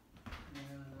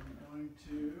I'm going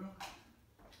to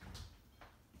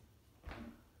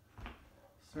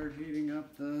start heating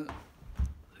up the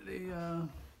So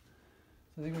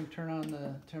I think we can turn on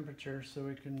the temperature so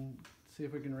we can see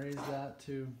if we can raise that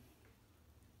to,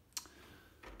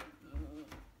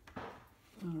 I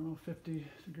don't know, 50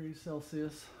 degrees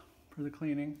Celsius for the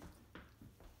cleaning.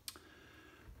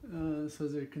 So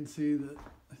as you can see that,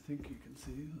 I think you can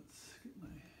see, let's get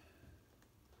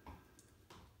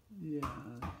my,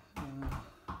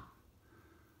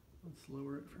 let's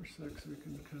lower it for a sec so we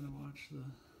can kind of watch the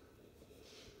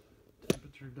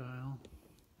temperature dial.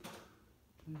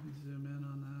 Maybe zoom in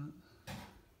on that.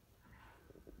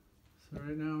 So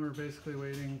right now we're basically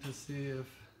waiting to see if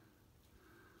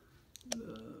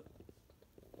the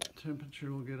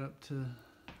temperature will get up to,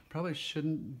 probably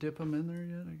shouldn't dip them in there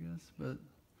yet, I guess, but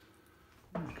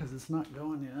because it's not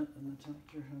going yet and the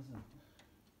temperature hasn't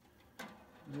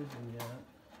risen yet.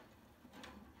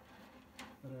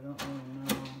 But I don't really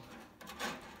know.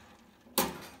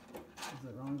 Is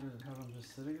it wrong to have them just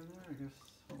sitting in there? I guess,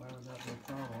 why would that be a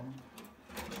problem?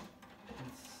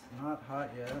 It's not hot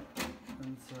yet,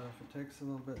 and so if it takes a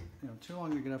little bit, too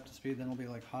long to get up to speed, then it'll be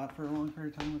like hot for a long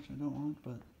period of time, which I don't want.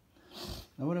 But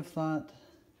I would have thought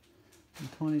in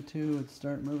 22 it'd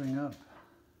start moving up.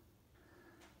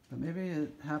 But maybe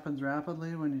it happens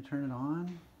rapidly when you turn it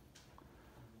on.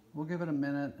 We'll give it a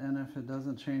minute, and if it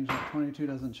doesn't change, if 22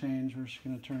 doesn't change, we're just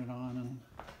going to turn it on. And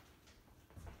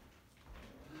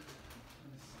I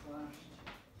splashed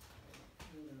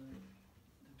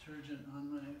detergent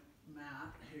on my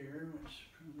mat here, which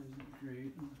probably isn't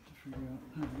great. I'll have to figure out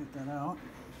how to get that out.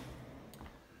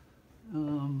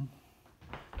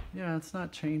 Yeah, it's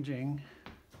not changing.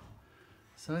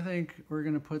 So I think we're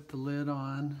going to put the lid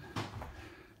on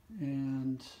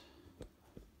and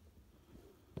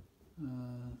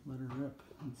let her rip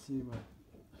and see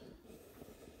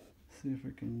if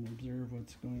we can observe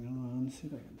what's going on. See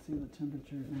if I can see the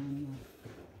temperature and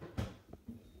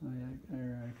I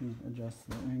can adjust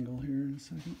the angle here in a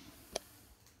second.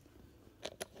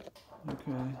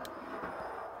 Okay.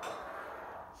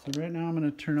 So right now I'm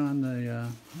going to turn on the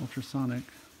ultrasonic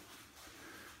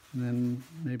and then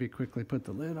maybe quickly put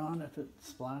the lid on if it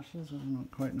splashes. I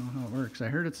don't quite know how it works. I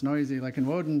heard it's noisy. Like in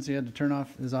Woden's, he had to turn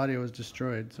off, his audio was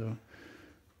destroyed, so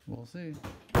we'll see.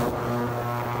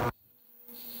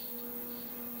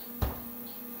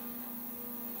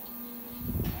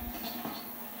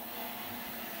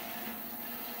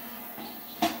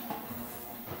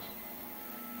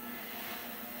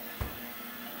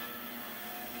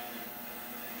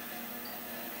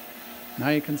 Now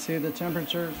you can see the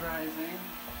temperature is rising.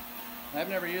 I've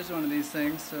never used one of these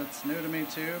things, so it's new to me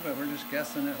too, but we're just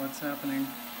guessing at what's happening.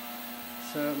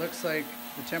 So it looks like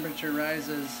the temperature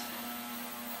rises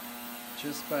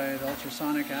just by the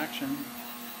ultrasonic action.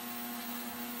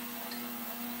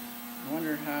 I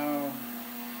wonder how,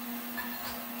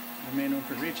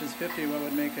 if it reaches 50, what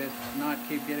would make it not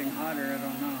keep getting hotter? I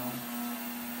don't know.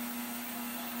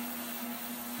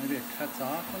 Maybe it cuts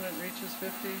off when it reaches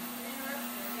 50?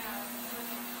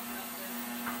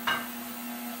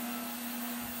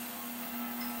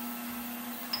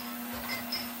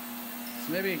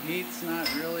 So maybe heat's not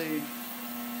really,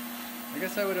 I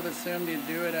guess I would have assumed you'd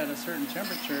do it at a certain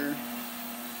temperature.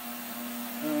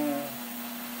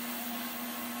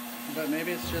 But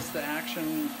maybe it's just the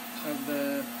action of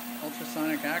the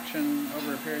ultrasonic action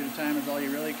over a period of time is all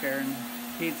you really care, and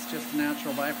heat's just a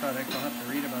natural byproduct. I'll have to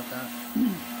read about that.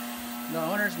 The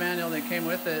owner's manual that came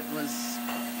with it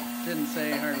didn't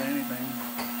say hardly anything.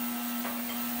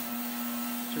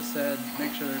 Just said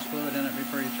make sure there's fluid in it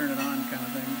before you turn it on, kind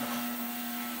of thing.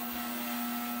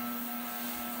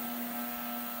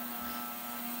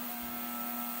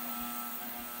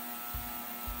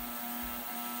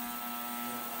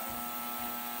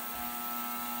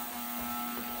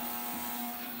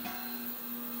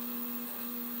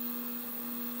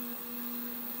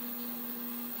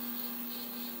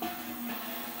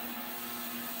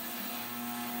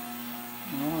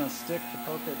 I want a stick to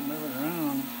poke it and move it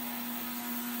around.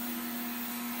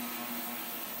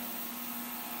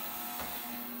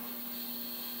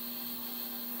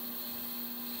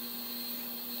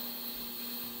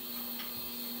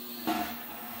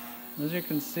 As you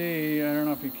can see, I don't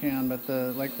know if you can, but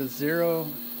the zero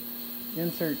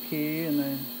insert key and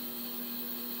I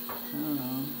don't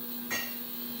know,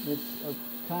 it's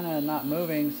kind of not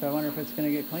moving, so I wonder if it's going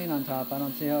to get clean on top. I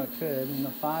don't see how it could. And the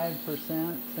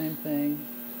 5%, same thing.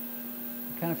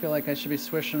 I kind of feel like I should be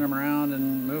swishing them around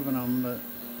and moving them, but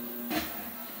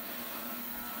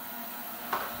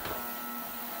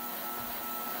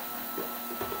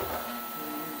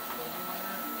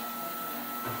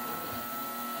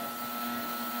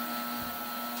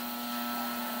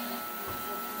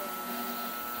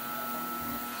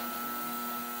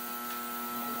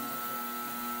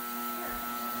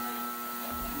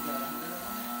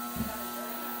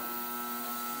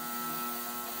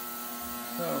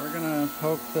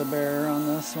poke the bear on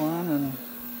this one and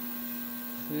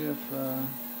see if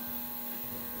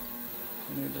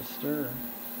we need to stir.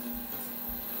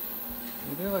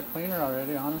 They do look cleaner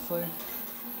already, honestly.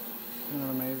 Kind of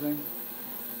amazing.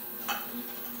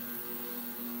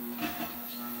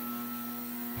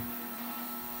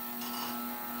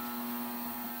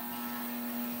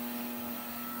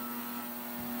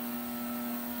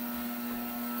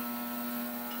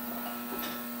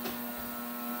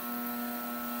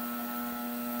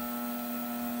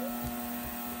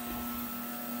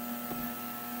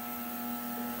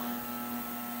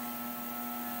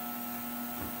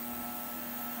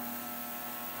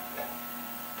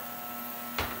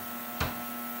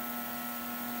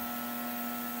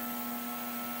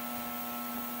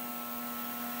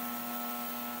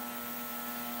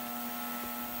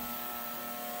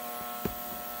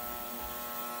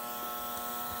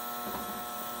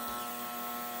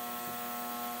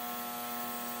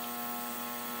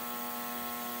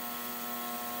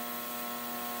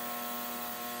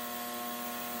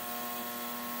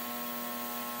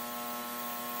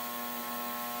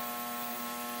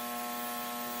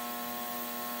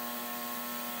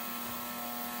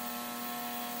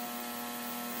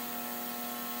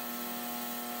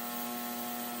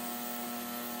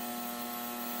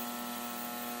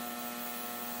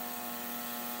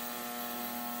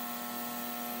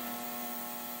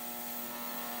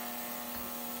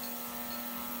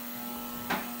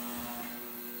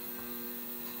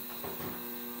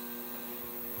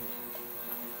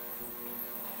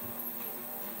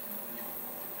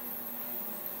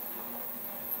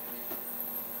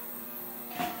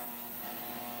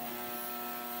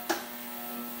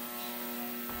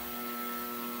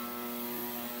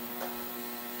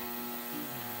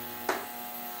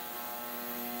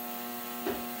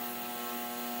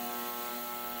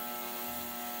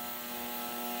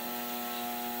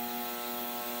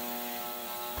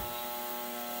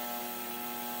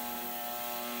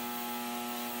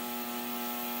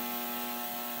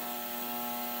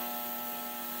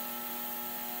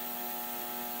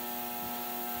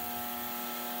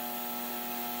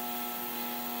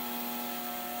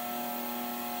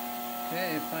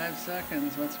 Okay, 5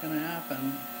 seconds. What's going to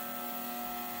happen?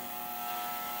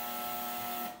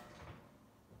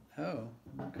 Oh,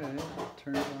 okay.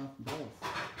 Turns off both.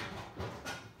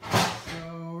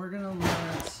 So we're going to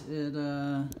let it,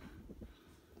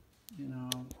 you know,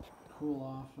 cool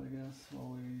off, I guess,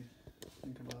 while we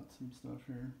think about some stuff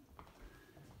here.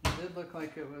 It did look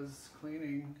like it was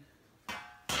cleaning.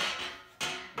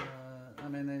 I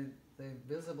mean, they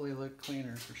visibly look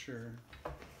cleaner for sure.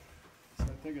 So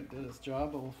I think it did its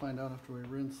job, but we'll find out after we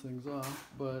rinse things off.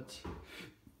 But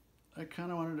I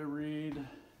kind of wanted to read,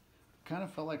 kind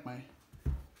of felt like my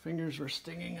fingers were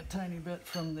stinging a tiny bit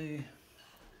from the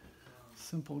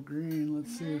simple green.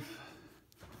 Let's see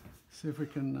if we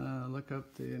can look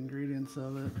up the ingredients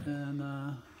of it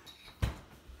and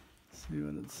see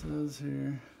what it says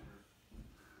here.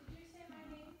 Did you say my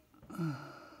name?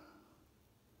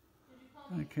 Did you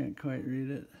call me? I can't quite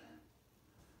read it.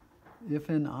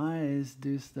 If in eyes,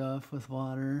 do stuff with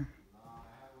water.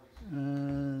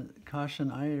 Caution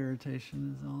eye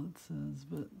irritation is all it says,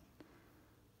 but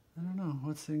I don't know.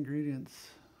 What's the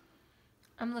ingredients?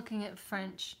 I'm looking at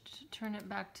French. Turn it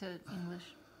back to English.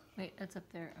 Wait, it's up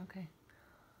there. Okay.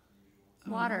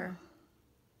 Water.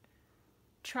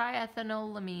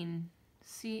 Triethanolamine.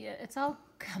 See, it's all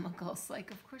chemicals. Like,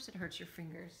 of course it hurts your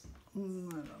fingers. I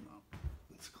don't know.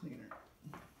 It's cleaner.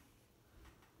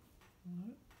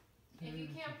 If you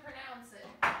can't pronounce it.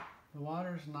 The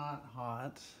water's not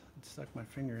hot. I stuck my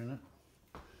finger in it.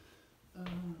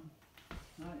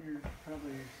 Not your,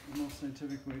 probably the most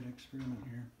scientific way to experiment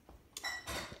here.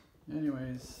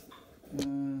 Anyways,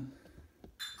 now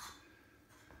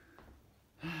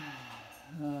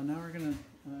we're gonna,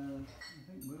 I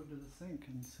think, move to the sink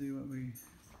and see what we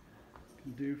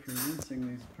can do for rinsing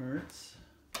these parts.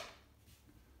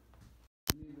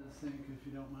 I need the sink if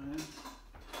you don't mind.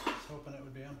 I was hoping it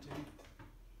would be empty.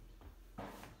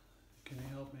 Can you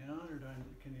help me out, or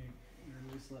can you at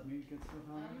least let me get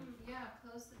stuff out? Yeah,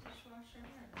 close the dishwasher.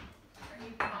 Are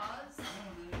you paused?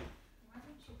 Why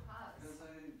don't you pause? Because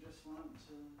I just want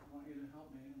you to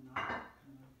help me and not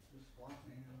kind of just block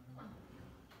me. Or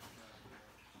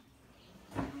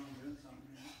I know I'm doing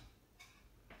something here.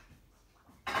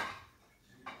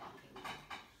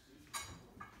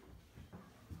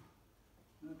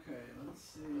 Okay, let's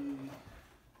see.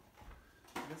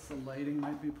 I guess the lighting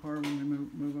might be poor when we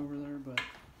move over there, but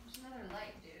There's another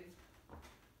light, dude.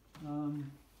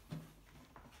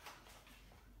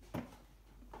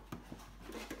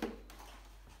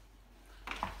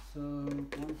 So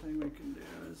one thing we can do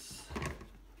is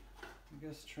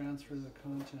guess transfer the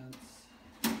contents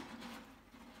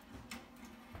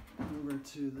over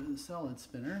to the solid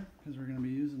spinner because we're going to be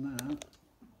using that.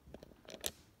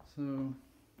 So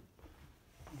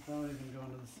without even going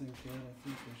to the sink yet, I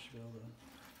think we should be able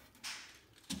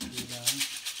to do that.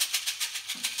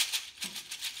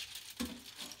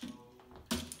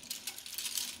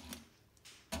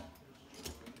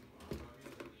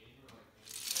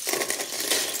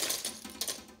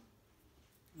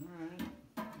 Alright,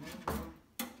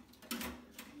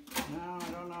 now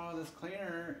I don't know, this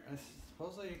cleaner,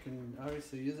 supposedly you can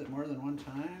obviously use it more than one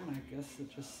time. I guess it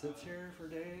just sits here for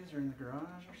days or in the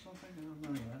garage or something, I don't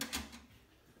know yet.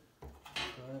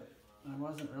 But I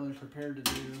wasn't really prepared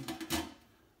to do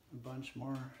a bunch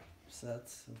more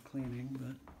sets of cleaning,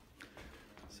 but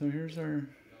so here's our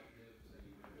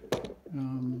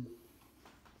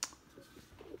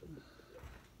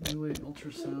really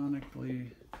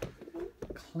ultrasonically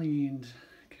cleaned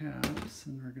caps,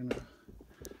 and we're gonna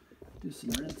do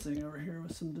some rinsing over here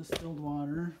with some distilled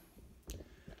water.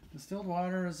 Distilled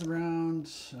water is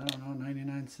around, I don't know,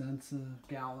 99 cents a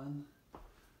gallon.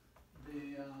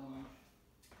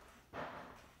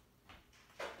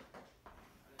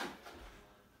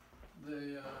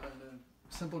 The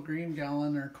simple green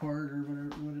gallon or quart or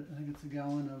whatever, I think it's a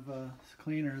gallon of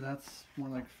cleaner, that's more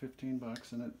like 15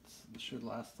 bucks, and it should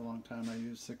last a long time. I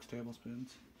used 6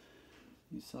 tablespoons.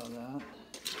 You saw that.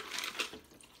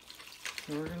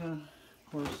 So we're gonna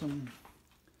pour some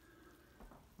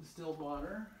distilled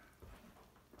water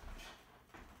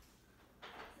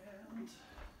and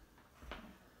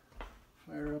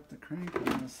fire up the crank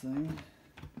on this thing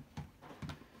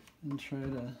and try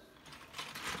to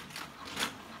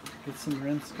get some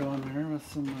rinse going there with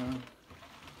some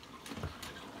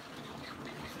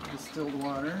distilled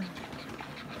water.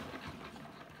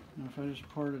 Now if I just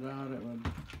poured it out, it would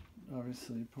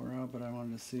obviously pour out, but I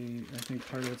wanted to see, I think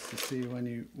part of it's to see when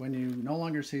you no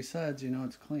longer see suds, you know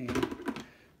it's clean.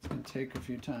 It's going to take a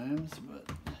few times, but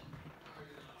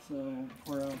so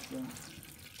pour out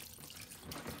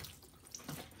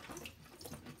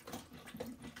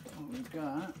what we've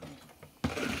got.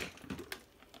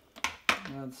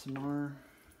 Add some more,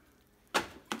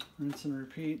 rinse and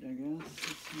repeat, I guess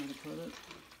that's how to put it.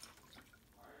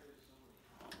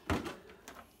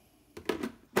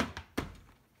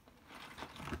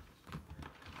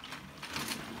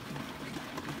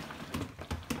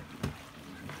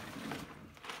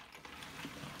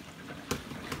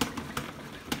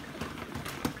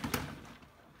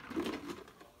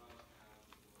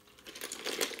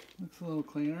 Looks a little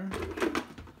cleaner,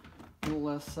 a little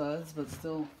less suds, but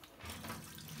still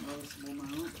noticeable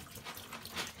amount.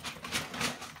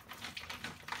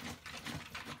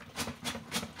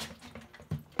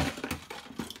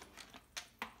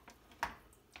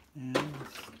 And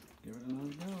let's give it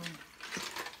another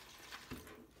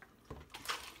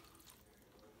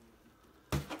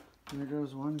go. There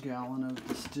goes 1 gallon of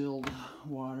distilled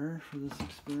water for this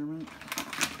experiment.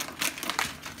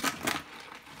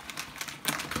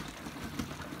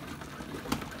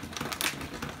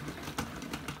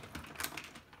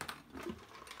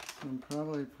 I'm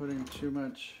probably putting too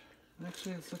much.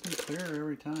 Actually, it's looking clear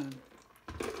every time.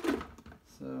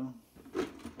 So,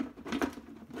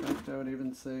 in fact, I would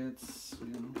even say it's,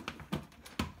 you know,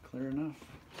 clear enough.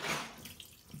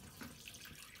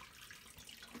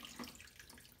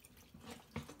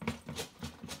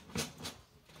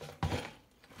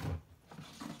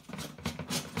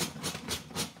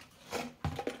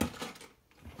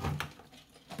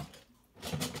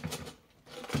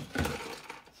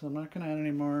 So I'm not going to add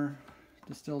any more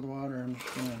distilled water. I'm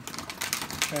just going to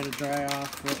try to dry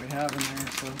off what we have in there,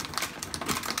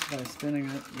 so by spinning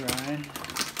it dry.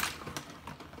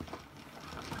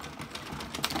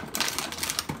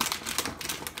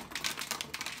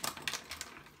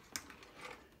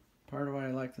 Part of why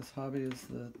I like this hobby is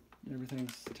that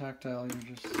everything's tactile.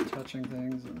 You're just touching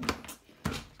things, and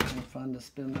it's kind of fun to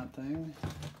spin that thing.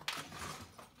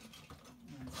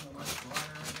 There's so much water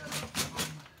I got.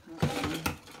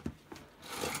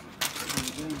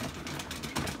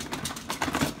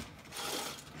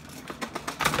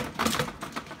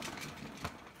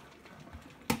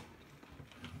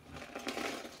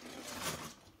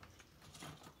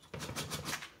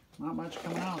 Not much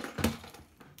coming out.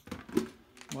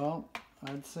 Well,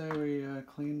 I'd say we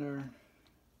cleaned our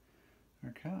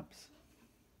caps.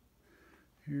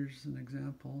 Here's an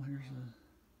example. Here's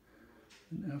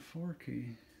an F4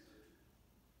 key.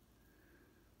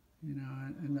 You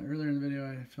know, earlier in the video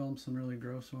I filmed some really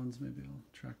gross ones. Maybe I'll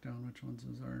track down which ones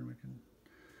those are and we can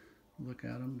look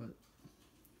at them, but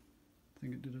I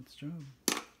think it did its job.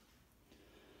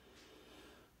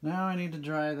 Now I need to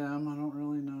dry them. I don't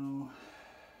really know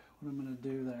what I'm going to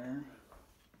do there,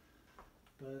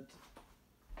 but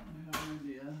I have an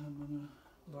idea. I'm going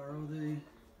to borrow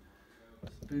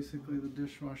basically the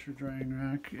dishwasher drying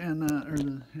rack and or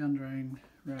the hand drying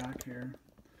rack here,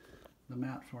 the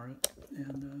mat for it,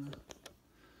 and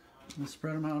I'll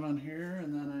spread them out on here,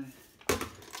 and then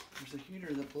there's a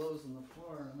heater that blows on the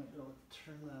floor. I might be able to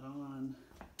turn that on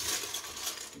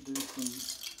to do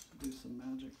some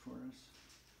magic for us.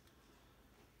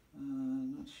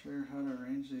 Not sure how to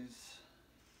arrange these.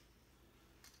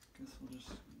 Guess we'll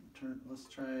just let's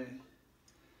try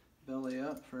belly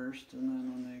up first, and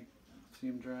then when they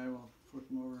seem dry, we'll flip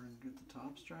them over and get the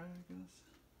tops dry, I guess.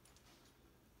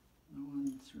 No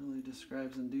one really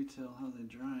describes in detail how they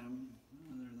dry them,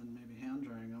 other than maybe hand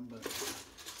drying them, but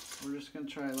we're just going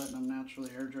to try letting them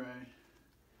naturally air dry,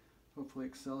 hopefully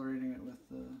accelerating it with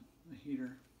the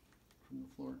heater from the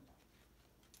floor.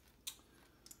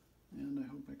 And I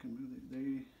hope I can move it.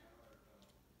 They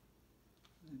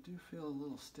do feel a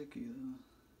little sticky though,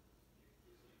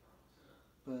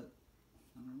 but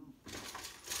I don't know.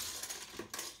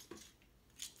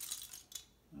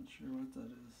 Not sure what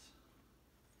that is.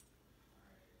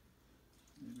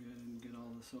 Maybe I didn't get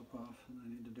all the soap off and I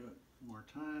need to do it more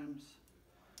times.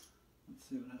 Let's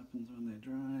see what happens when they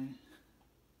dry.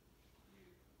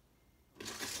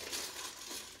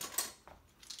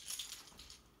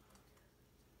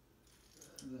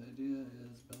 The idea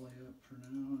is belly up for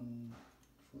now and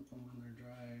flip them when they're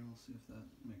dry. We'll see if that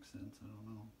makes sense. I don't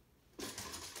know.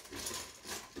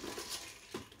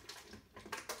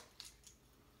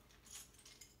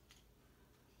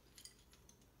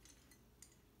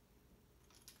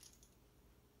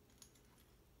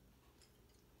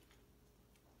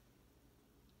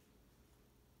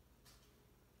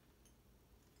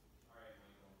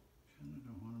 Kind of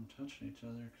don't want them touching each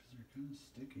other because they're kind of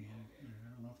sticky. I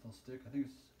don't know if they'll stick. I think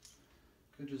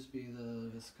could just be the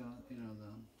the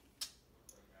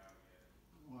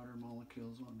water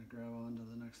molecules wanting to grab onto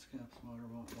the next cap's water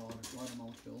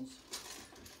molecules.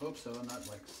 Hope so, and not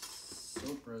like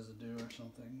soap residue or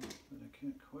something, but I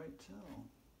can't quite tell.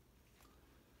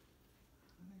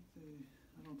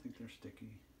 I don't think they're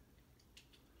sticky.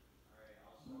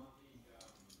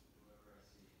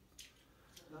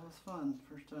 That was fun.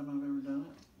 First time I've ever done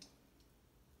it.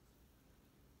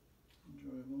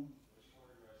 Enjoyable.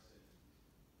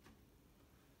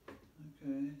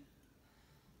 Okay.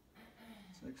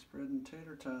 It's like spreading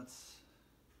tater tots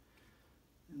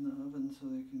in the oven so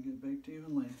they can get baked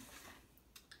evenly.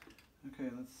 Okay,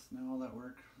 now all that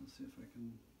work. Let's see if I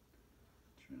can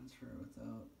transfer it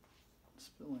without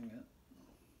spilling it.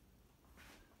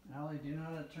 Allie, do you know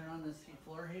how to turn on this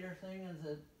floor heater thing? Is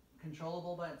it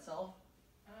controllable by itself?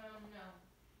 No,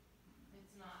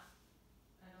 it's not.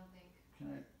 I don't think. Can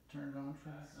I turn it on for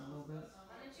a little bit?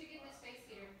 Why don't you get the space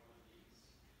heater?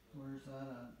 Where's that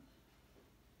at?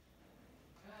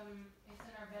 It's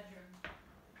in our bedroom.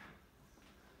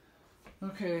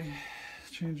 Okay,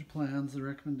 change of plans. The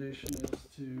recommendation is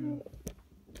to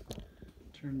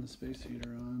turn the space heater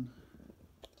on.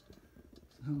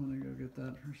 So I'm gonna go get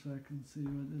that for a second and see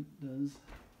what it does.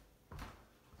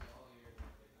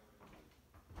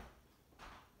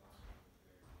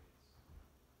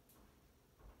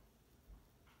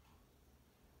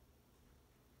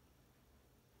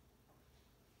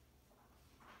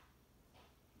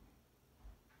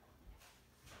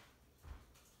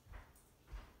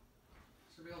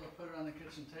 Should be able to put it on the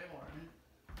kitchen table, right?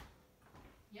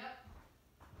 Yep.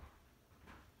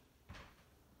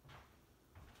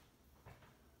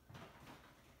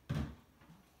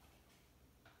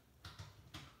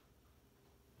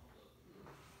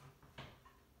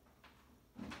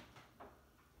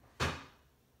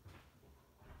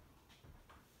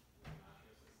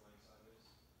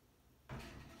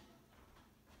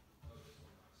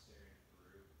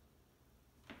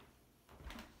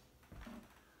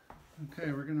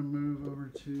 Okay, we're gonna move over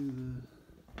to the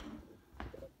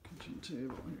kitchen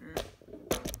table here,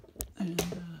 and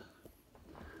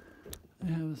I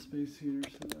have a space heater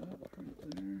set up right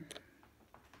there.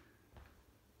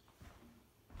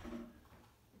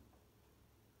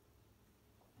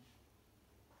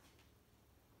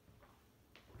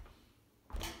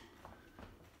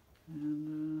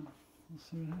 And we'll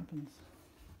see what happens.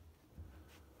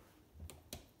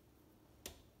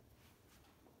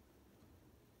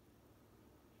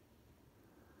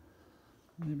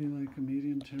 Maybe like a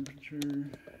medium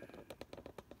temperature.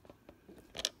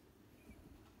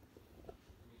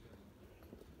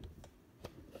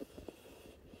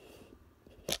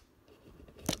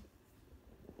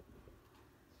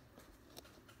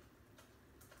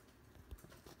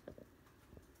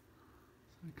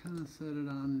 kind of set it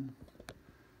on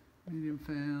medium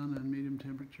fan and medium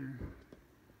temperature.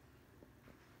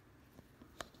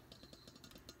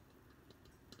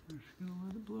 I'm just gonna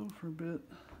let it blow for a bit.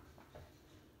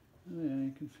 Oh yeah,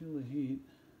 you can feel the heat.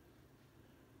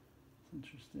 It's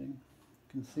interesting.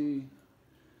 You can see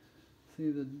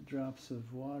the drops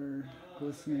of water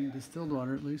glistening, distilled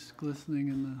water at least, glistening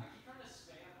in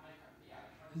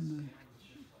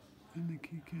the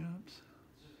keycaps.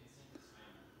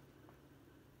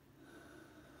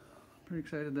 Pretty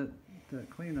excited that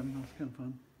cleaned them. That was kind of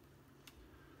fun.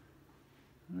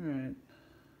 All right.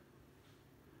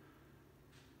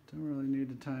 Don't really need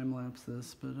to time lapse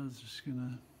this, but I was just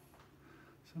gonna.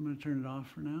 So I'm gonna turn it off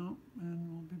for now,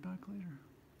 and we'll be back later.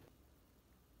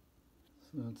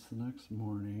 So it's the next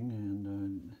morning,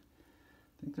 and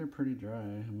I think they're pretty dry.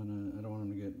 I don't want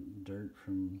them to get dirt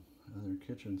from other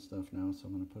kitchen stuff now, so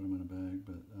I'm gonna put them in a bag.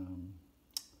 But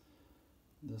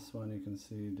this one you can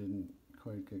see didn't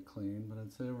quite get clean, but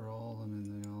I'd say overall, I mean,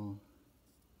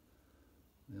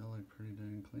 they all look pretty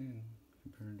dang clean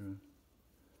compared to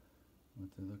what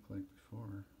they looked like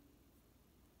before.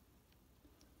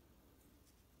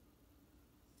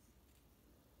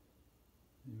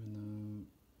 Even though,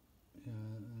 yeah,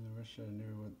 I wish I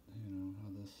knew what,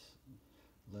 how this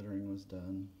lettering was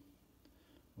done.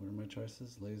 What are my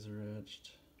choices? Laser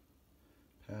etched,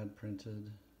 pad printed,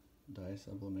 dye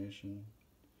sublimation.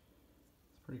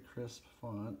 It's a pretty crisp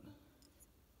font.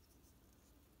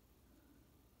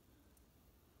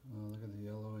 Oh, look at the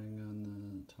yellowing on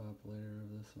the top layer of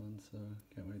this one, so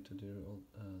can't wait to do,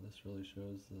 this really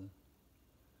shows the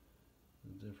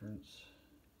difference.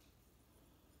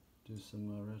 Do some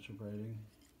retrobrighting.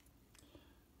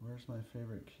 Where's my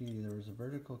favorite key? There was a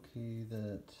vertical key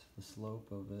that the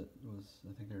slope of it was,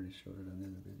 I think I already showed it on the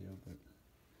other video, but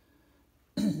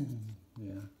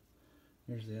yeah.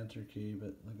 Here's the enter key,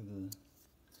 but look at the,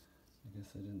 I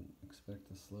guess I didn't expect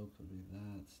the slope to be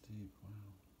that steep.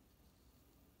 Wow.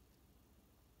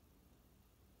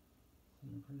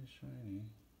 They're pretty shiny.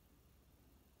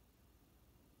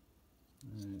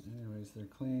 Alright, anyways, they're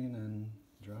clean and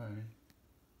dry.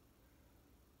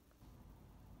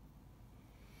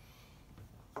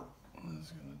 I'm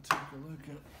just going to take a look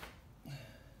at,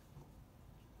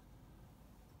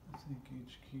 I think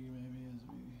each key maybe as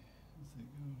they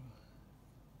go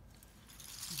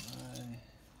by.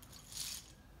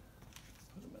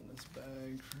 Put them in this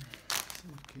bag for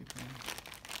safekeeping.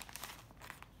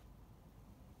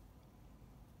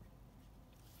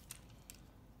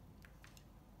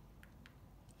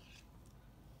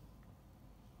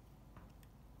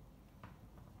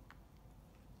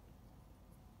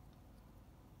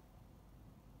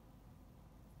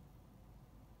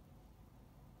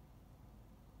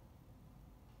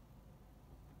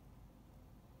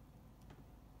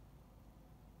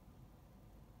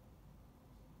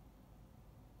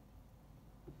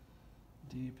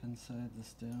 Deep inside the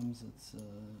stems, it's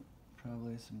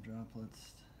probably some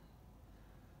droplets,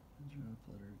 a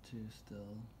droplet or two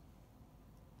still,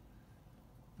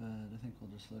 but I think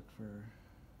we'll just look for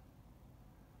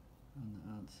on the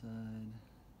outside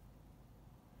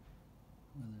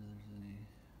whether there's any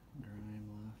grime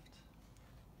left.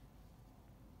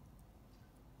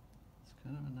 It's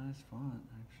kind of a nice font,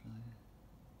 actually.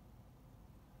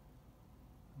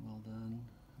 Well done,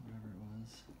 whatever it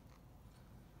was.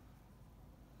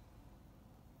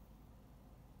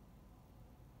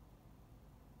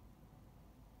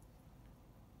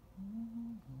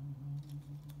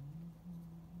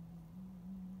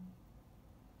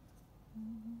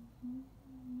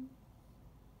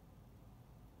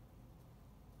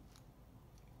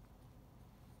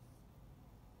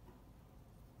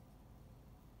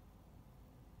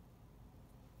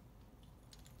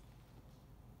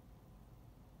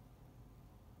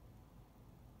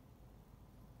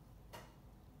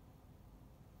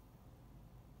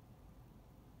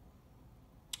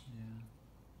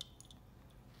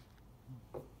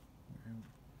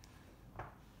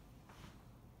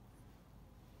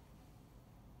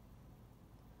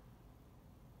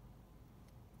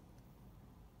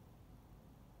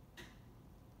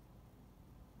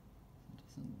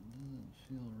 Doesn't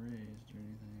feel raised or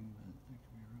anything, but I could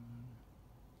be wrong.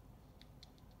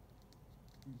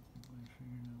 I think my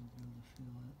fingernail will be able to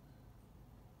feel it.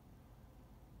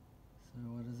 So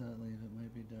what does that leave? It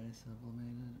might be dye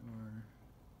sublimated or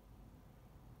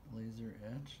laser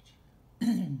etched.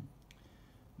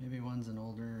 Maybe one's an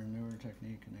older or newer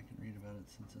technique and I can read about it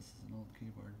since this is an old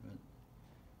keyboard, but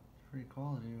it's pretty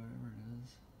quality, whatever it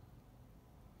is.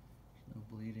 There's no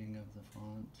bleeding of the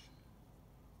font.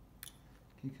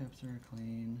 Keycaps are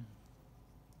clean.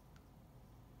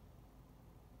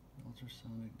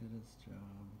 Ultrasonic did its job.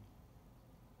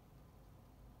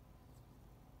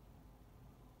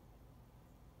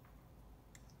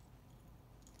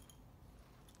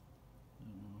 I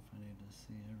don't know if I need to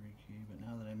see every key, but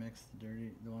now that I mixed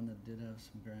the one that did have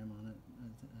some grime on it, I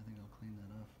think I'll clean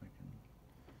that off. I can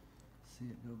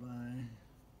see it go by.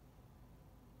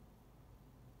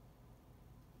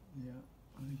 Yeah,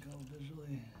 I think I'll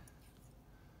visually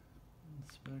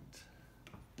inspect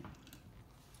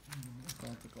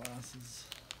without the glasses.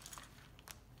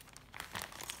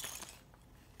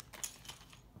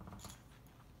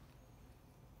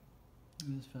 It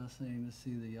is fascinating to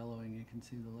see the yellowing. You can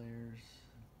see the layers.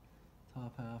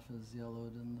 Top half is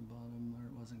yellowed and the bottom where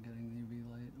it wasn't getting the UV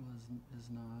light is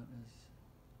not. Is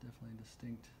definitely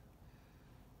distinct,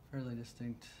 fairly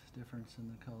distinct difference in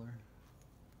the color.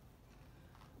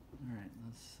 Alright,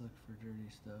 let's look for dirty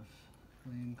stuff.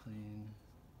 Clean, clean,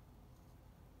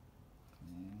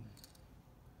 clean.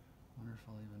 Wonder if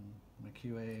I'll even, my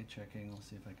QA checking, I'll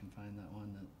see if I can find that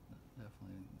one that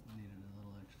definitely needed a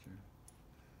little extra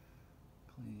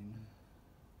clean.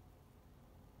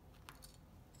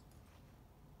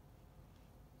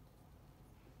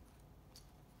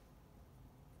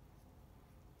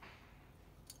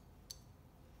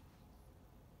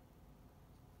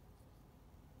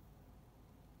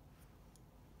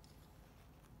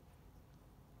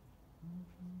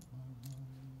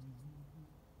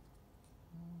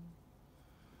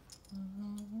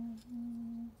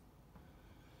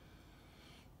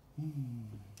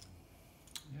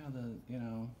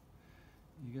 Yeah,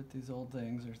 you get these old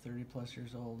things, they're 30 plus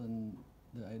years old, and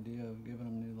the idea of giving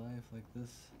them new life, like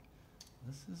this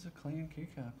is a clean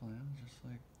keycap lamp, just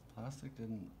like plastic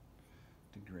didn't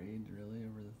degrade really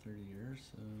over the 30 years,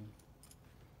 so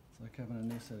it's like having a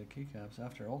new set of keycaps.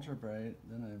 After ultra bright,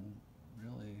 then I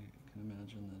really can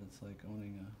imagine that it's like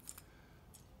owning a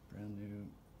brand new,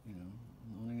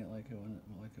 owning it like it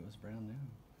was brand new.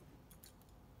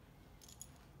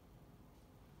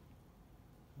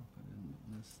 Hope I didn't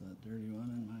miss that dirty one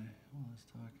in while I was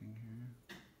talking here.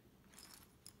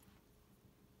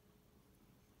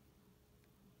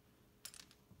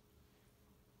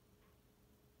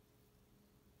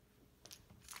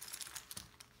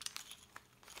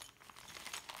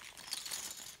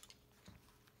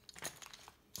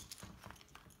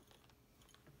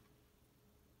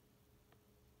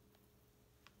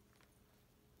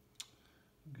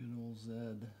 Good old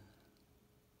Zed.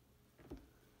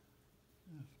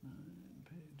 F9,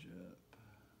 page up.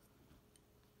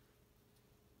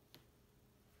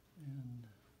 And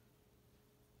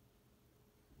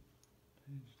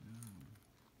page down.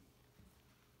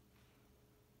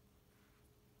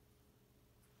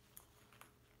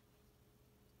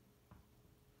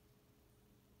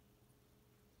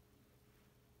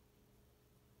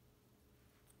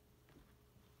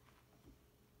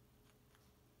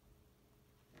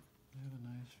 They have a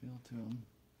nice feel to them.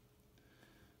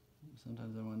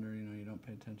 Sometimes I wonder, you don't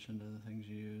pay attention to the things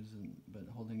you use, but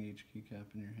holding each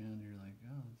keycap in your hand, you're like,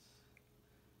 oh, it's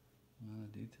the amount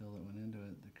of detail that went into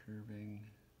it, the curving.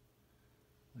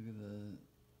 Look at the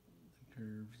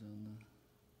curves on the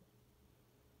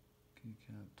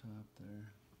keycap top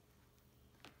there.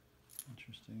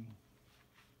 Interesting.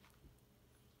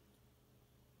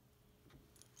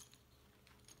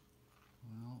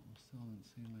 Well, I still haven't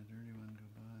seen my dirty one go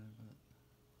by, but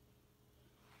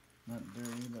not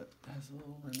dirty, but has a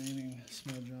little remaining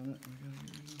smudge on it. We gotta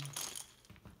get rid of.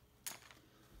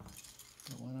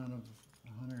 But 1 out of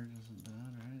 100 isn't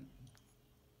bad, right?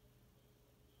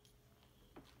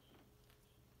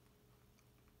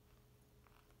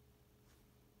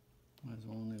 Might as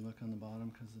well only look on the bottom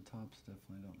because the tops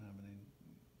definitely don't have any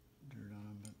dirt on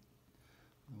them, but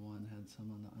the one had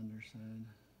some on the underside.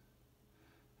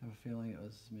 I have a feeling it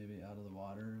was maybe out of the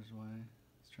water is why.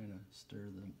 It's trying to stir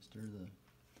the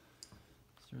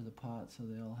pot so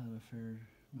they all had a fair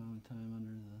amount of time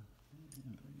under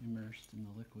immersed in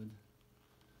the liquid.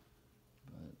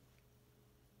 But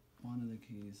one of the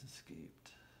keys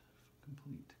escaped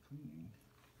complete cleaning.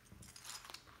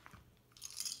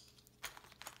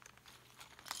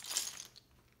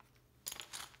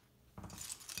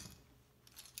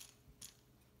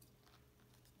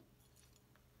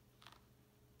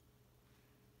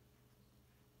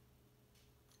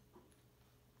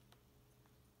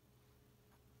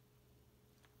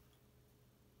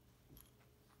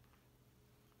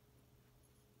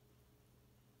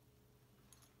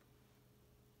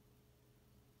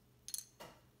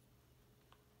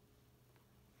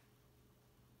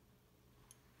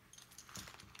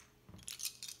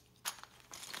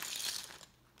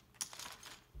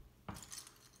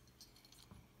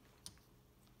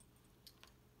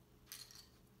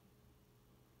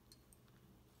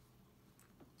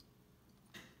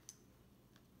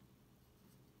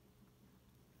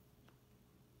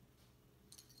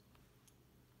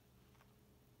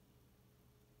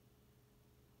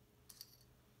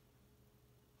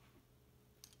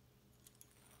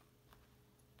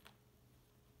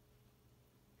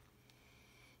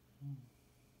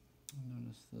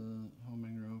 Just the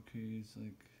homing row keys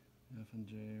like F and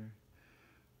J or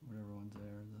whatever one's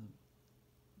there.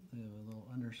 They have a little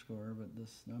underscore, but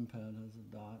this numpad has a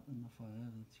dot in the 5.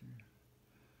 That's your,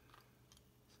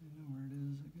 so you know where it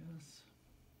is, I guess.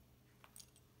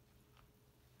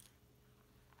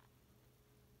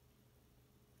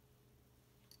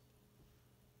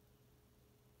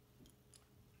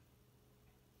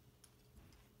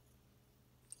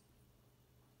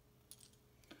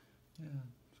 Yeah,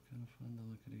 it's kind of fun to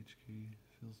look at each key.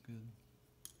 Feels good.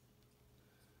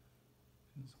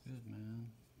 Feels good, man.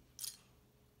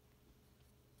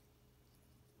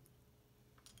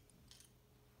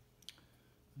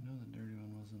 I know the dirty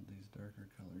one wasn't these darker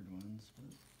colored ones, but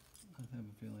I have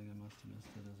a feeling I must have missed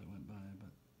it as it went by,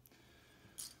 but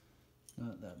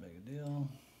not that big a deal.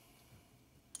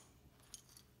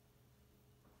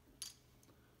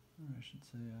 Or I should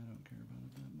say I don't care about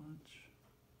it that much.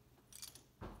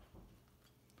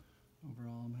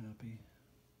 Overall, I'm happy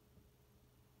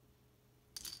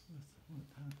with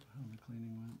how the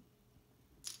cleaning went.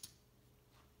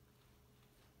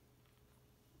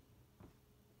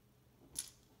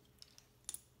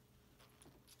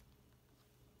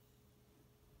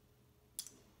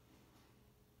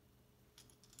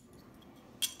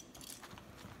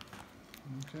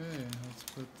 Okay, let's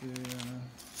put the lid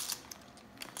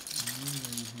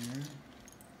in here.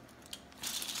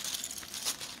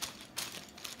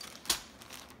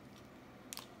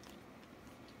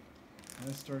 I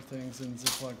store things in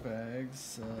Ziploc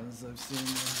bags, as I've seen,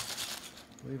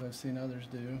 I believe I've seen others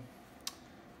do.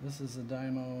 This is a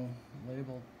Dymo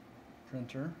label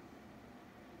printer.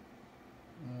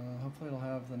 Hopefully it'll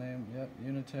have the name, yep,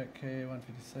 Unitek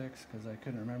K-156, because I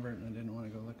couldn't remember it and I didn't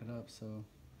want to go look it up, so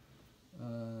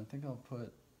I think I'll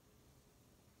put,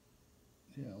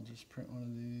 yeah, I'll just print one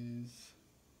of these.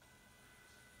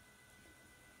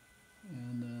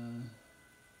 And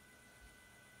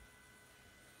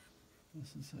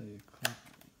this is how you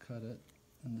cut it,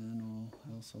 and then I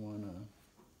also want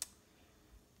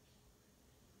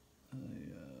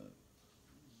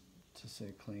to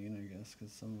say clean, I guess,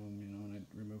 because some of them, you know, when I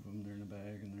remove them, they're in a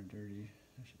bag and they're dirty.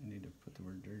 I need to put the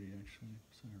word dirty, actually,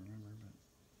 so I remember, but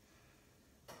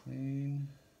clean,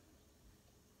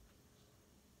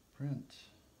 print.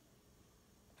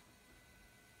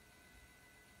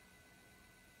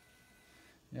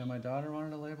 Yeah, my daughter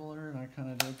wanted a labeler, and I kind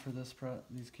of did for this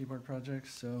these keyboard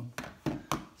projects, so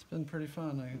it's been pretty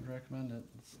fun. I would recommend it.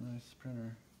 It's a nice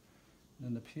printer.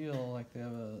 And the peel, like they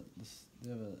have it's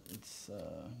you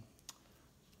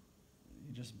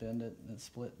just bend it and it's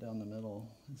split down the middle.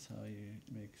 That's how you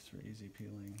makes for easy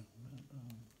peeling.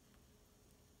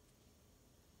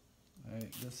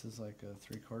 But, this is like a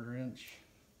 3/4 inch.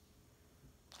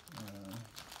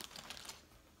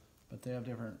 But they have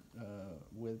different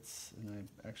widths, and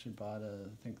I actually bought a,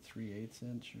 I think 3/8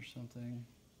 inch or something,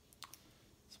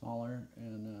 smaller,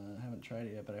 and I haven't tried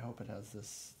it yet, but I hope it has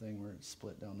this thing where it's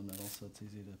split down the middle so it's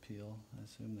easy to peel. I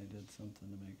assume they did something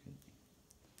to make it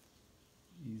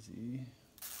easy.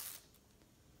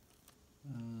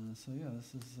 So yeah,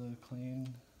 this is a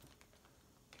clean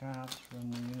caps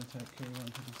from the Unitek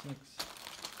K-156.